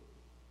biblical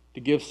to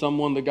give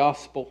someone the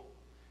gospel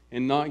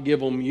and not give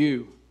them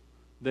you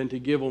than to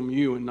give them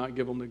you and not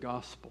give them the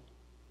gospel.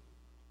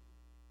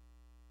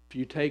 If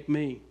you take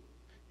me,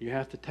 you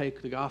have to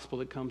take the gospel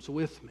that comes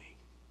with me.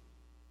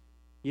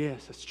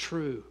 Yes, that's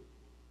true.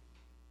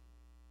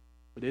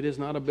 But it is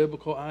not a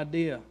biblical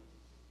idea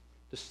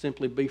to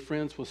simply be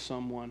friends with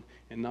someone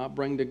and not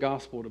bring the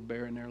gospel to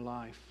bear in their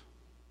life.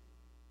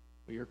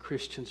 We are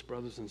Christians,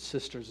 brothers and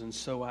sisters, and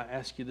so I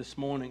ask you this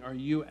morning, are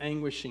you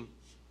anguishing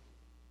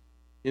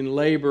in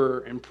labor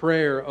and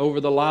prayer over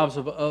the lives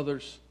of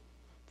others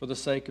for the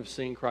sake of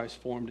seeing Christ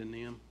formed in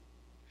them?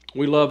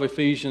 We love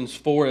Ephesians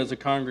 4 as a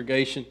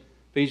congregation.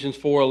 Ephesians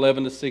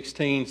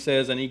 4:11-16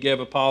 says, "And he gave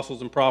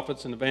apostles and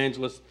prophets and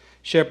evangelists,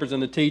 shepherds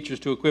and the teachers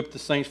to equip the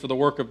saints for the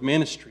work of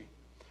ministry,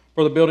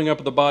 for the building up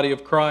of the body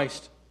of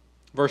Christ."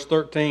 Verse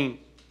 13,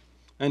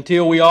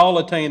 "Until we all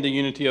attain the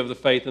unity of the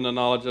faith and the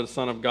knowledge of the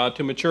Son of God,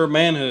 to mature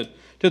manhood,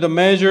 to the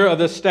measure of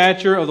the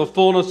stature of the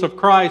fullness of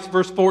Christ."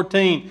 Verse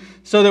 14,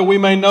 "So that we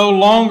may no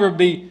longer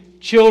be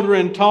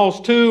children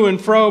tossed to and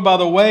fro by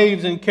the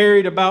waves and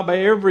carried about by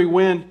every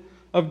wind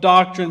of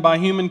doctrine, by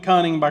human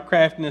cunning, by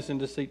craftiness and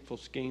deceitful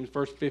schemes."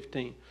 Verse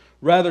 15,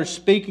 "Rather,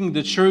 speaking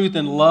the truth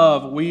in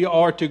love, we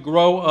are to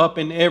grow up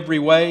in every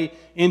way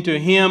into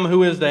Him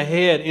who is the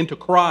head, into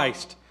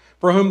Christ,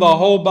 for whom the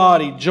whole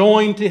body,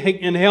 joined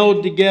and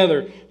held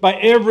together by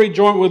every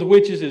joint with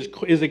which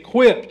is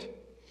equipped,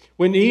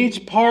 when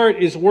each part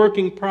is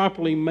working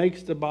properly,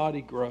 makes the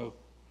body grow,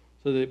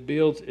 so that it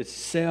builds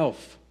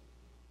itself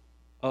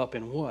up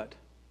in what?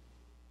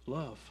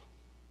 Love."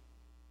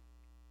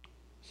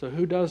 So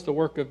who does the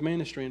work of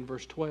ministry in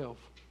verse 12?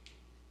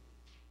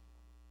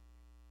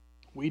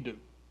 We do.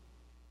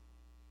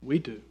 We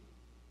do.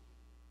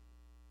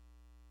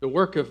 The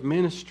work of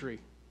ministry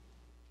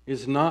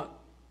is not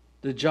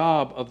the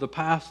job of the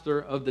pastor,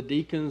 of the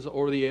deacons,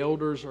 or the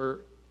elders, or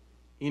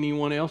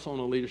anyone else on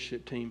a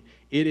leadership team.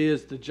 It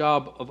is the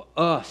job of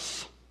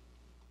us.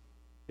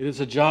 It is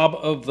the job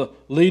of the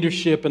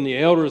leadership and the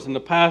elders and the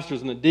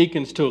pastors and the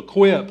deacons to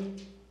equip.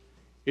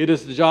 It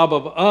is the job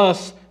of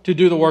us to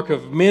do the work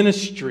of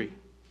ministry.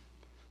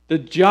 The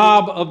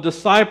job of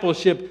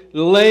discipleship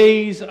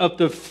lays at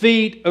the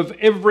feet of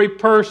every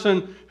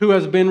person who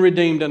has been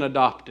redeemed and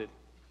adopted.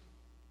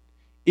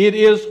 It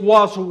is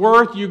what's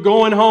worth you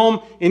going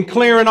home and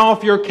clearing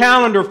off your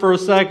calendar for a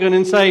second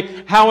and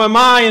say, how am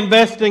I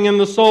investing in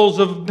the souls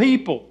of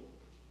people?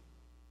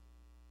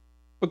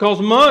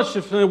 Because much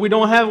if we're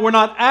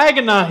not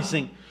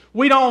agonizing.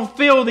 We don't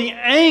feel the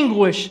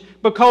anguish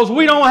because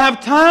we don't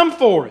have time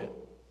for it.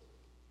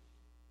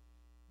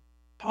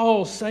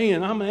 Paul's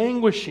saying, I'm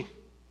anguishing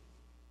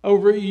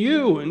over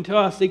you until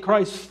I see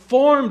Christ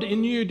formed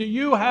in you. Do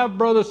you have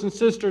brothers and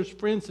sisters,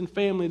 friends and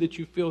family that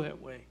you feel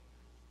that way?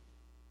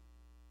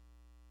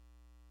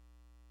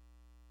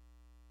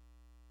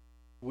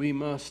 We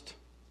must,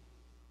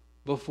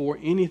 before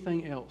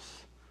anything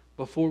else,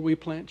 before we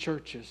plant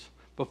churches,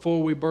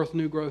 before we birth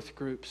new growth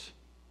groups,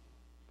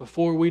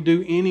 before we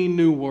do any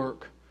new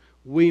work,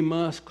 we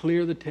must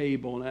clear the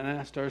table and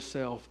ask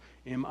ourselves,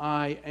 am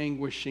I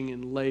anguishing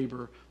in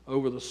labor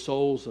over the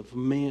souls of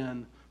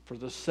men for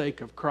the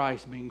sake of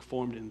Christ being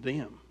formed in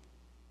them?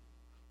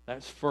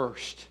 That's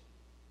first.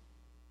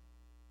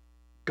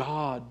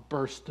 God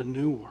births the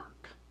new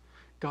work.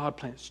 God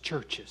plants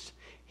churches.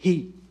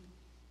 He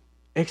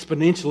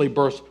exponentially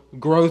bursts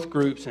growth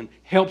groups and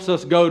helps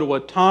us go to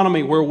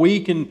autonomy where we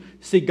can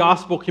see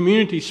gospel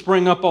communities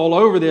spring up all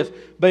over this.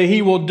 But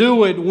He will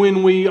do it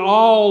when we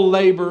all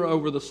labor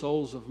over the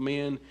souls of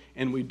men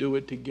and we do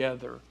it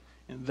together.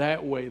 And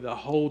that way the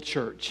whole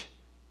church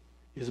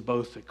is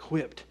both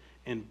equipped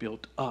and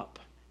built up.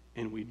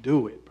 And we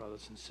do it,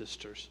 brothers and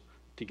sisters,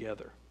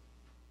 together.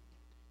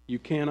 You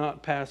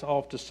cannot pass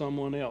off to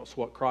someone else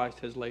what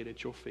Christ has laid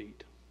at your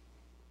feet.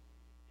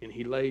 And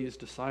He lays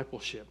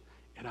discipleship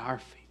at our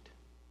feet.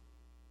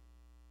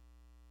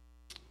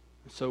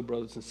 And so,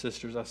 brothers and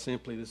sisters, I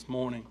simply this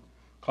morning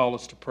call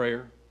us to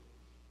prayer.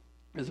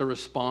 As a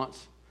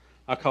response,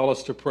 I call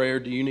us to prayer.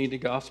 Do you need the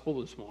gospel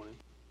this morning?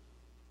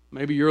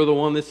 Maybe you're the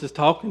one this is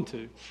talking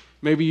to.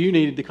 Maybe you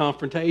needed the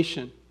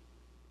confrontation.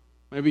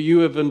 Maybe you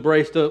have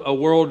embraced a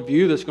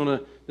worldview that's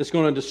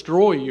going to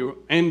destroy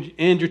you and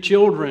your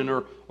children,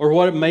 or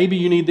what. Maybe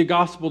you need the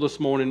gospel this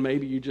morning.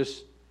 Maybe you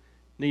just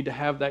need to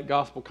have that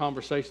gospel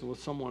conversation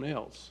with someone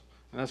else.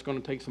 And that's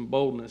going to take some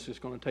boldness. It's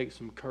going to take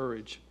some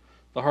courage.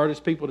 The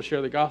hardest people to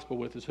share the gospel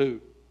with is who?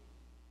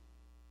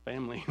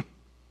 Family.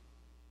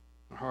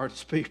 The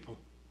hardest people.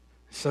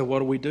 So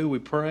what do? We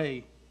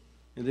pray,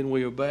 and then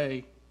we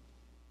obey.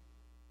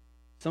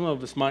 Some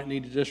of us might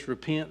need to just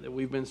repent that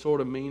we've been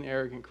sort of mean,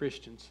 arrogant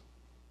Christians.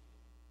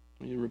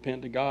 We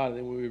repent to God, and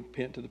then we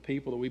repent to the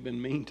people that we've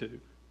been mean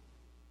to.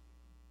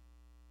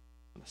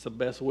 That's the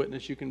best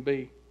witness you can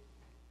be,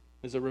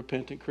 is a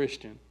repentant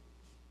Christian.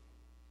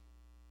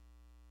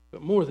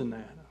 But more than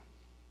that,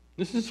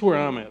 this is where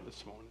I'm at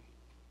this morning.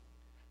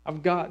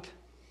 I've got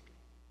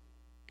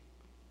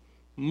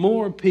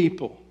more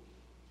people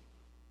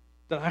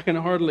that I can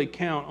hardly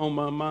count on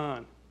my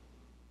mind.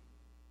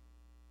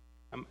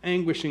 I'm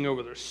anguishing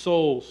over their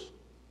souls.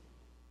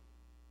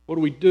 What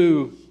do we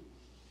do?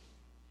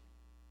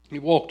 He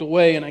walked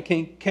away and I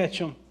can't catch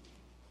him.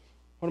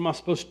 What am I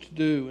supposed to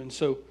do? And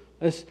so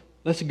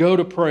let's go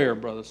to prayer,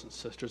 brothers and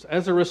sisters.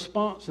 As a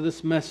response to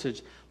this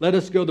message, let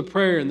us go to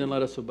prayer and then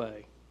let us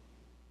obey.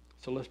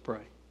 So let's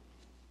pray.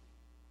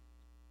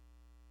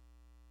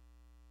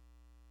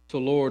 So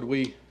Lord,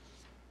 we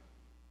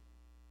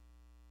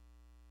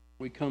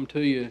come to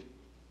you.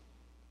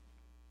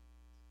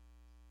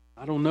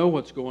 I don't know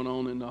what's going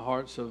on in the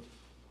hearts of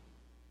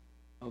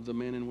the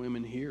men and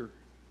women here.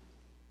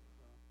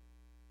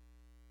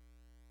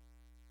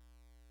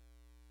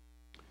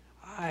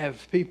 I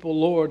have people,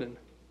 Lord, and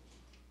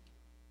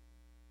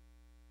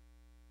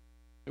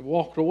they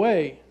walked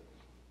away.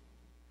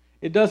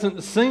 It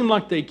doesn't seem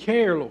like they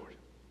care, Lord.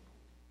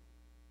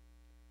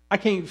 I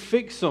can't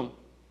fix them.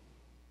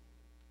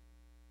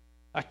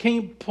 I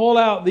can't pull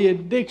out the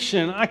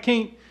addiction. I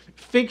can't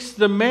fix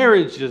the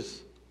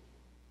marriages.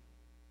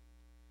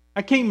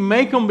 I can't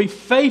make them be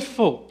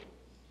faithful.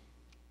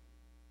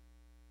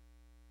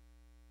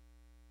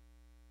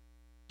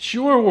 It's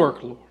your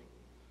work, Lord.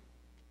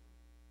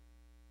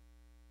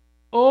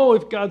 Oh,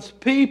 if God's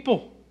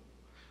people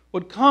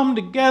would come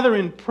together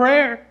in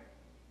prayer,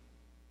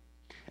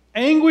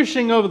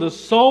 anguishing over the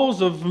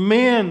souls of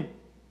men,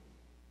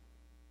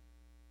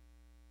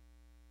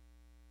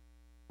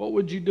 what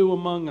would you do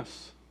among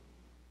us?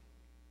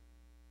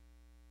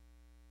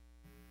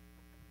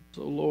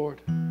 So,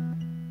 Lord,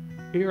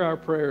 hear our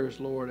prayers,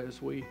 Lord,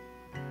 as we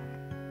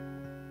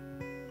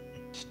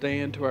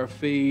stand to our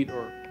feet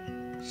or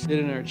sit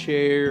in our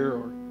chair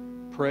or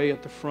pray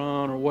at the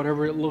front or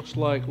whatever it looks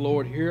like.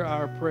 Lord, hear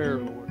our prayer,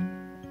 Lord.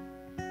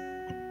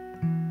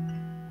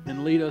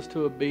 And lead us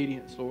to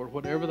obedience, Lord,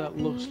 whatever that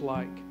looks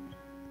like.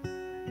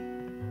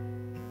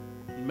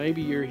 And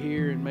maybe you're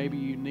here and maybe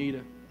you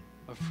need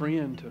a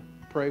friend to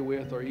pray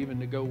with or even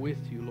to go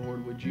with you,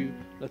 Lord. Would you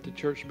let the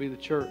church be the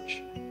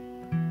church?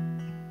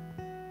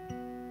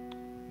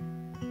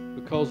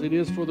 Because it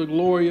is for the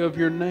glory of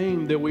your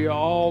name that we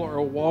all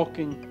are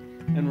walking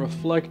and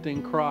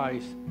reflecting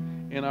Christ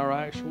in our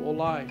actual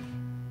life.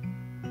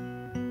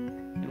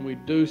 And we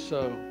do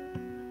so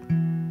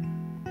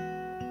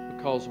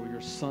because we're your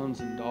sons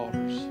and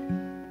daughters.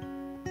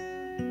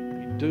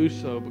 We do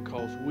so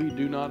because we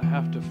do not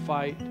have to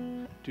fight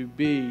to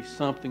be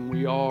something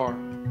we are.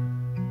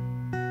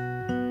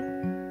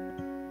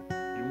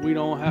 And we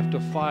don't have to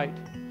fight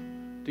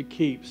to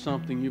keep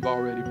something you've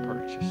already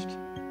purchased.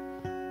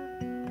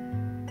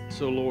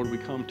 So, Lord, we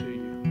come to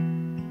you.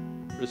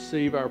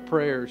 Receive our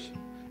prayers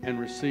and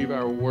receive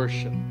our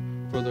worship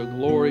for the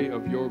glory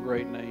of your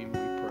great name.